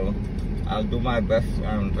soon. So, I'll do my best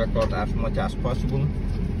and record as much as possible.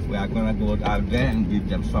 We are gonna go out there and give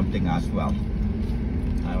them something as well.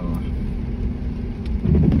 I don't know.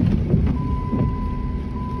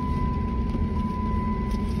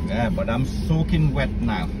 Yeah, but I'm soaking wet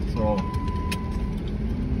now, so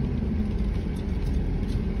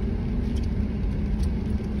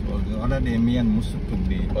the other day me and Musa took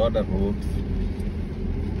the other road,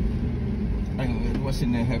 and it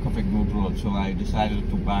wasn't a heck of a good road, so I decided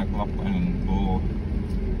to back up and go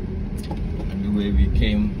the way we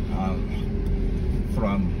came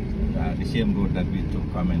from the same road that we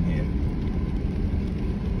took coming here.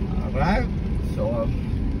 Alright, so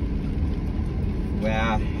we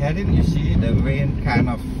are heading. You see the rain kind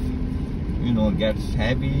of, you know, gets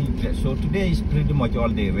heavy. So today is pretty much all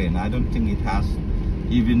day rain. I don't think it has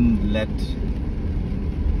even let,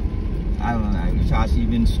 I don't know, it has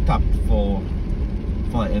even stopped for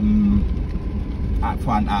an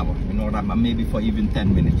hour, you know what I mean, maybe for even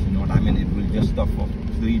 10 minutes, you know what I mean. It will just stop for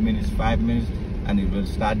 3 minutes, 5 minutes, and it will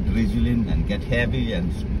start drizzling and get heavy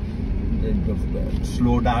and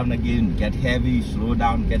slow down again, get heavy, slow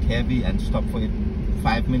down, get heavy, and stop for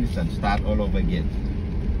 5 minutes and start all over again.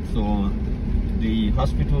 So the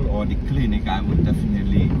hospital or the clinic, I would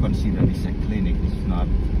definitely consider this a clinic. It's not,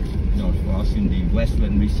 you know, for us in the West,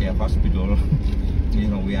 when we say hospital, you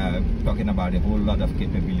know, we are talking about a whole lot of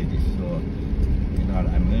capabilities. So, you know what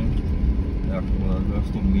I mean? That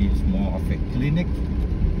for me is more of a clinic.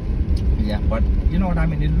 Yeah, but you know what I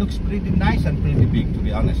mean, it looks pretty nice and pretty big, to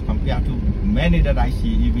be honest, compared to many that I see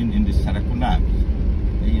even in the Sarakuna,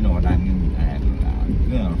 you know what I mean,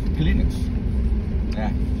 you know, clinics.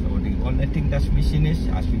 Yeah, so the only thing that's missing is,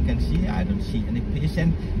 as you can see, I don't see any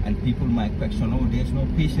patient, and people might question, oh, there's no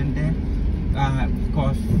patient there,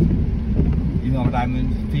 because, you know what I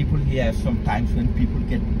mean, people here sometimes when people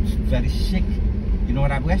get very sick, You know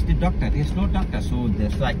what? Where's the doctor? There's no doctor. So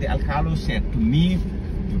there's like the Alkalo said to me,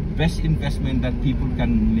 the best investment that people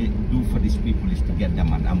can do for these people is to get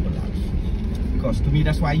them an ambulance. Because to me,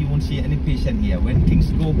 that's why you won't see any patient here. When things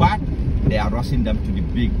go bad, they are rushing them to the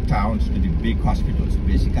big towns, to the big hospitals.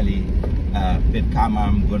 Basically, Birkama,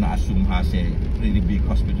 I'm going to assume, has a really big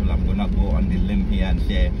hospital. I'm going to go on the limb here and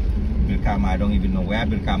say, Birkama, I don't even know where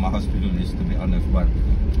Birkama Hospital is, to be honest, but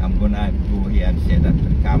I'm going to go here and say that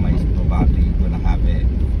Birkama is probably going to have a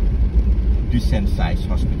decent-sized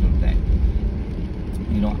hospital there.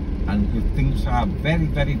 You know, and if things are very,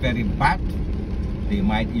 very, very bad, they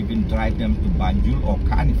might even drive them to Banjul or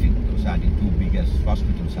Kanifing. Those are the two biggest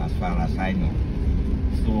hospitals as far as I know.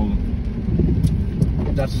 So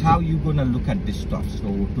that's how you're gonna look at this stuff. So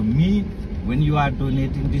to me, when you are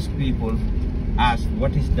donating these people, ask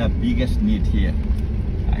what is the biggest need here.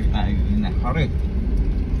 I in a hurry.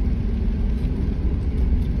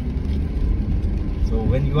 So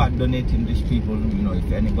when you are donating these people, you know, if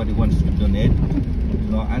anybody wants to donate, you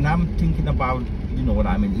know, and I'm thinking about, you know what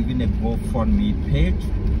I mean, even a GoFundMe page,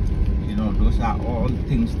 you know, those are all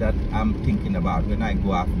things that I'm thinking about. When I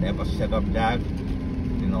go, I've never set up that,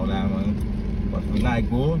 you know what I mean, but when I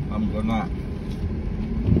go, I'm gonna,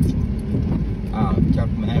 check,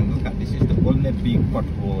 man, look at this, is the only big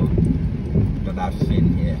pothole that I've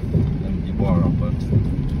seen here in Jiboroh,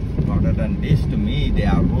 but other than this, to me, there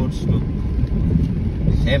are roads look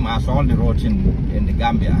the same as all the roads in the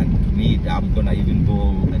Gambia, and to me, I'm gonna even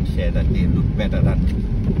go and say that they look better than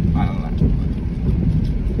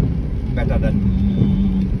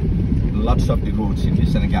lots of the roads in the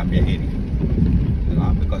Senegambia area, you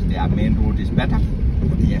know, because their main road is better,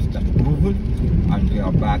 but yes, that's proven, and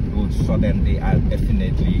their back roads, so then they are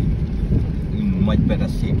definitely in much better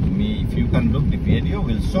shape. To me, if you can look, the video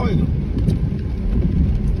will show you.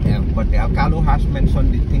 But the Alkalo has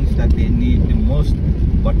mentioned the things that they need the most,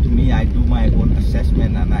 but to me, I do my own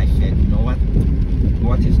assessment and I said, you know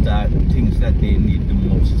what is the things that they need the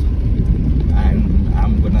most? And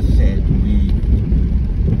I'm gonna say to me,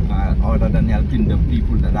 other than helping the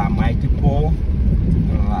people that are mighty poor,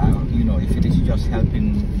 you know, if it is just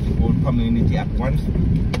helping the whole community at once,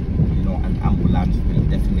 you know, an ambulance will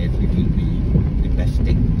definitely be the best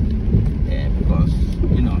thing. Because,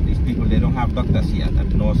 you know, these people, they don't have doctors here.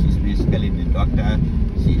 That nurse is basically the doctor.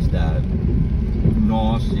 She's the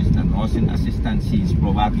nurse, she's the nursing assistant, she's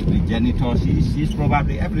probably the janitor, she's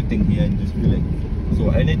probably everything here in this village.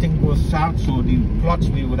 So anything goes south, so the plots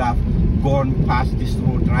we would have gone past this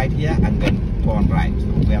road right here and then turn right. So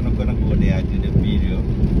we are not gonna go there to the video.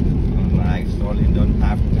 I sorely don't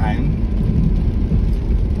have time.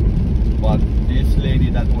 But this lady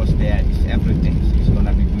that was there is everything. She's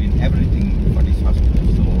gonna be doing everything for this hospital,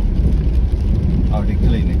 so, or the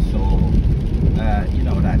clinic. So, you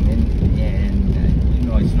know what I mean. And you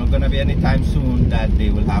know, it's not gonna be anytime soon that they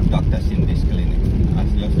will have doctors in this clinic.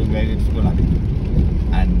 That's just the way it's gonna be.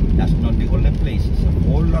 And that's not the only place. It's a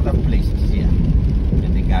whole lot of places here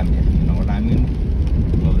in the Gambia. You know what I mean?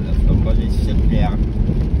 Well, somebody sit there.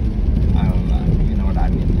 You know what I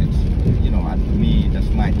mean? It's, you know, and to me, that's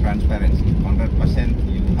my transparency. 100%,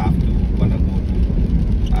 you have to wanna go to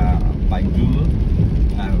Banjul,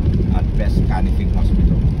 at best Kanifing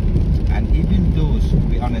Hospital. And even those, to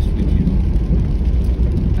be honest with you,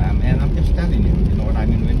 and I'm just telling you, you know what I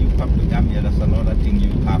mean? When you come to Gambia, that's another thing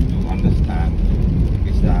you have to understand,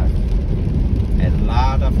 is that a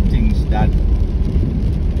lot of things that,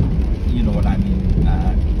 you know what I mean,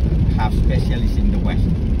 have specialists in the West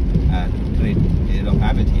to treat, they don't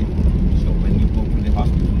have it here. So when you go to the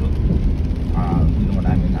hospital, you know what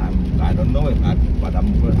I mean, I don't know if but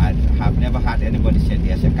I have never had anybody say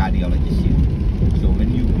there's a cardiologist here. So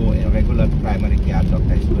when you go, a regular primary care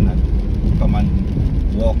doctor is going to come and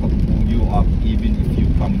walk you up, even if you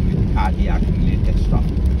come with cardiac related stuff.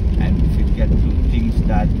 And if you get to things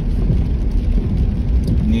that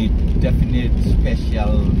need definite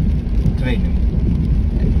special training,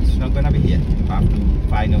 it's not going to be here. You have to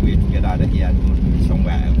find a way to get out of here and go to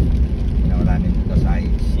somewhere else. You know what I mean? Because I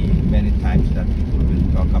see many times that people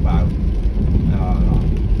will talk about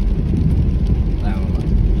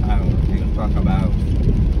they'll talk about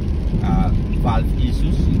valve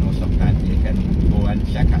issues. You know, sometimes they can go and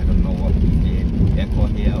check. I don't know what they echo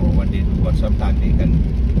here or what they do, but sometimes they can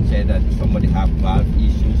say that somebody have valve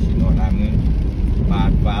issues. You know what I mean?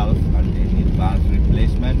 Bad valve, and they need valve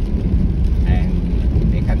replacement,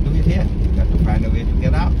 and they can do it here. You got to find a way to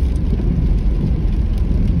get out.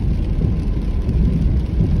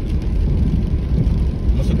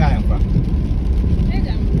 Masuk kaya, Pak?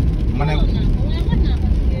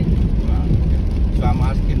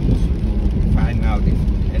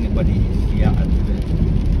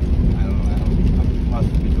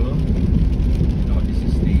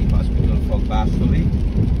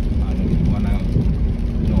 And we wanna,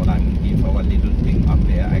 give our little thing up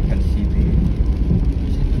there. I can see the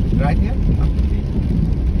right here up to the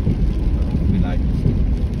village.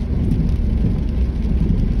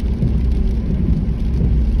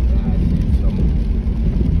 I see some.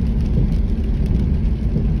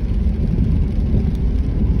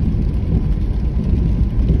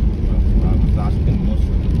 I was asking most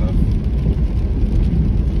of the stuff.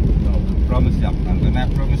 We promise them. And when I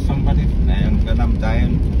promise somebody, and when I'm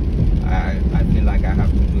dying, I feel like I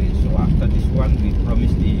have to do it. So after this one, we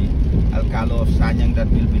promised the Alkalo of Sanyang that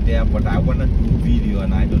will be there, but I want to do video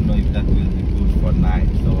and I don't know if that will be good for night.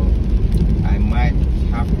 So I might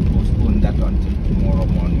have to postpone that until tomorrow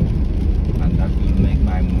morning, and that will make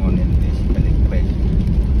my morning basically crazy.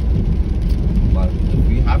 But if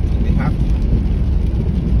we have to, we have to.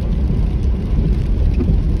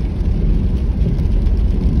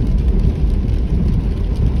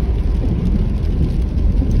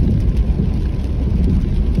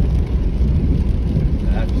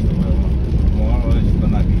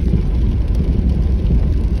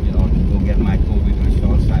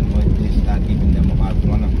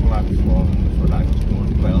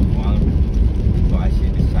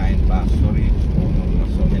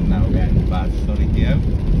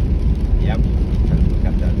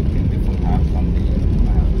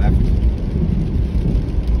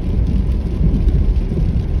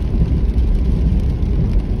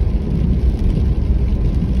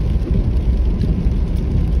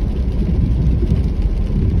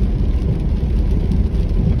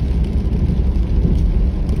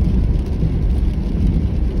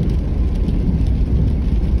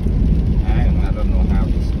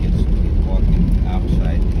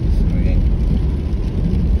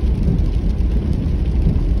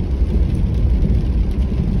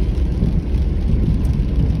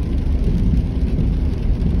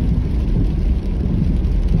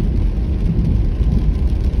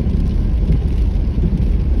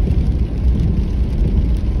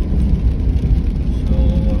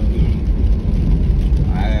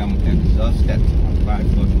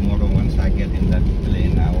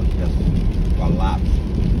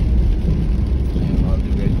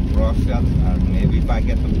 And maybe if I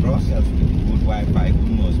get the process with good Wi-Fi,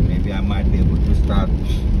 who knows, maybe I might be able to start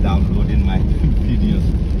downloading my videos.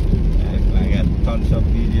 If I get tons of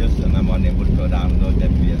videos and I'm unable to download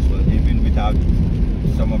them here, so even without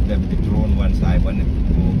some of them, the drone ones, I want to go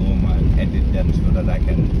home and edit them so that I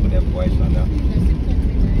can put a voice on them.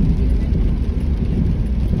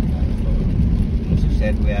 So, she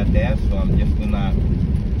said we are there, so I'm just gonna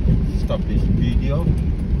stop this video,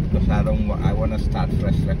 because I want to start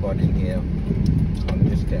fresh recording here on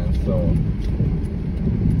this thing. So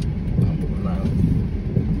I'm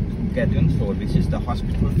gonna get in. So this is the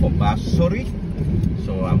hospital for Basuri.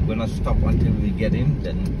 So I'm gonna stop until we get in,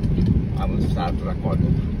 then I will start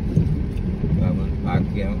recording. I will park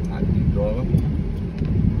here at the door,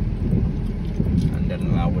 and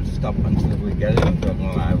then I will stop until we get in. Then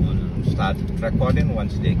I will start recording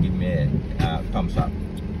once they give me a thumbs up.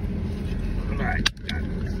 Right.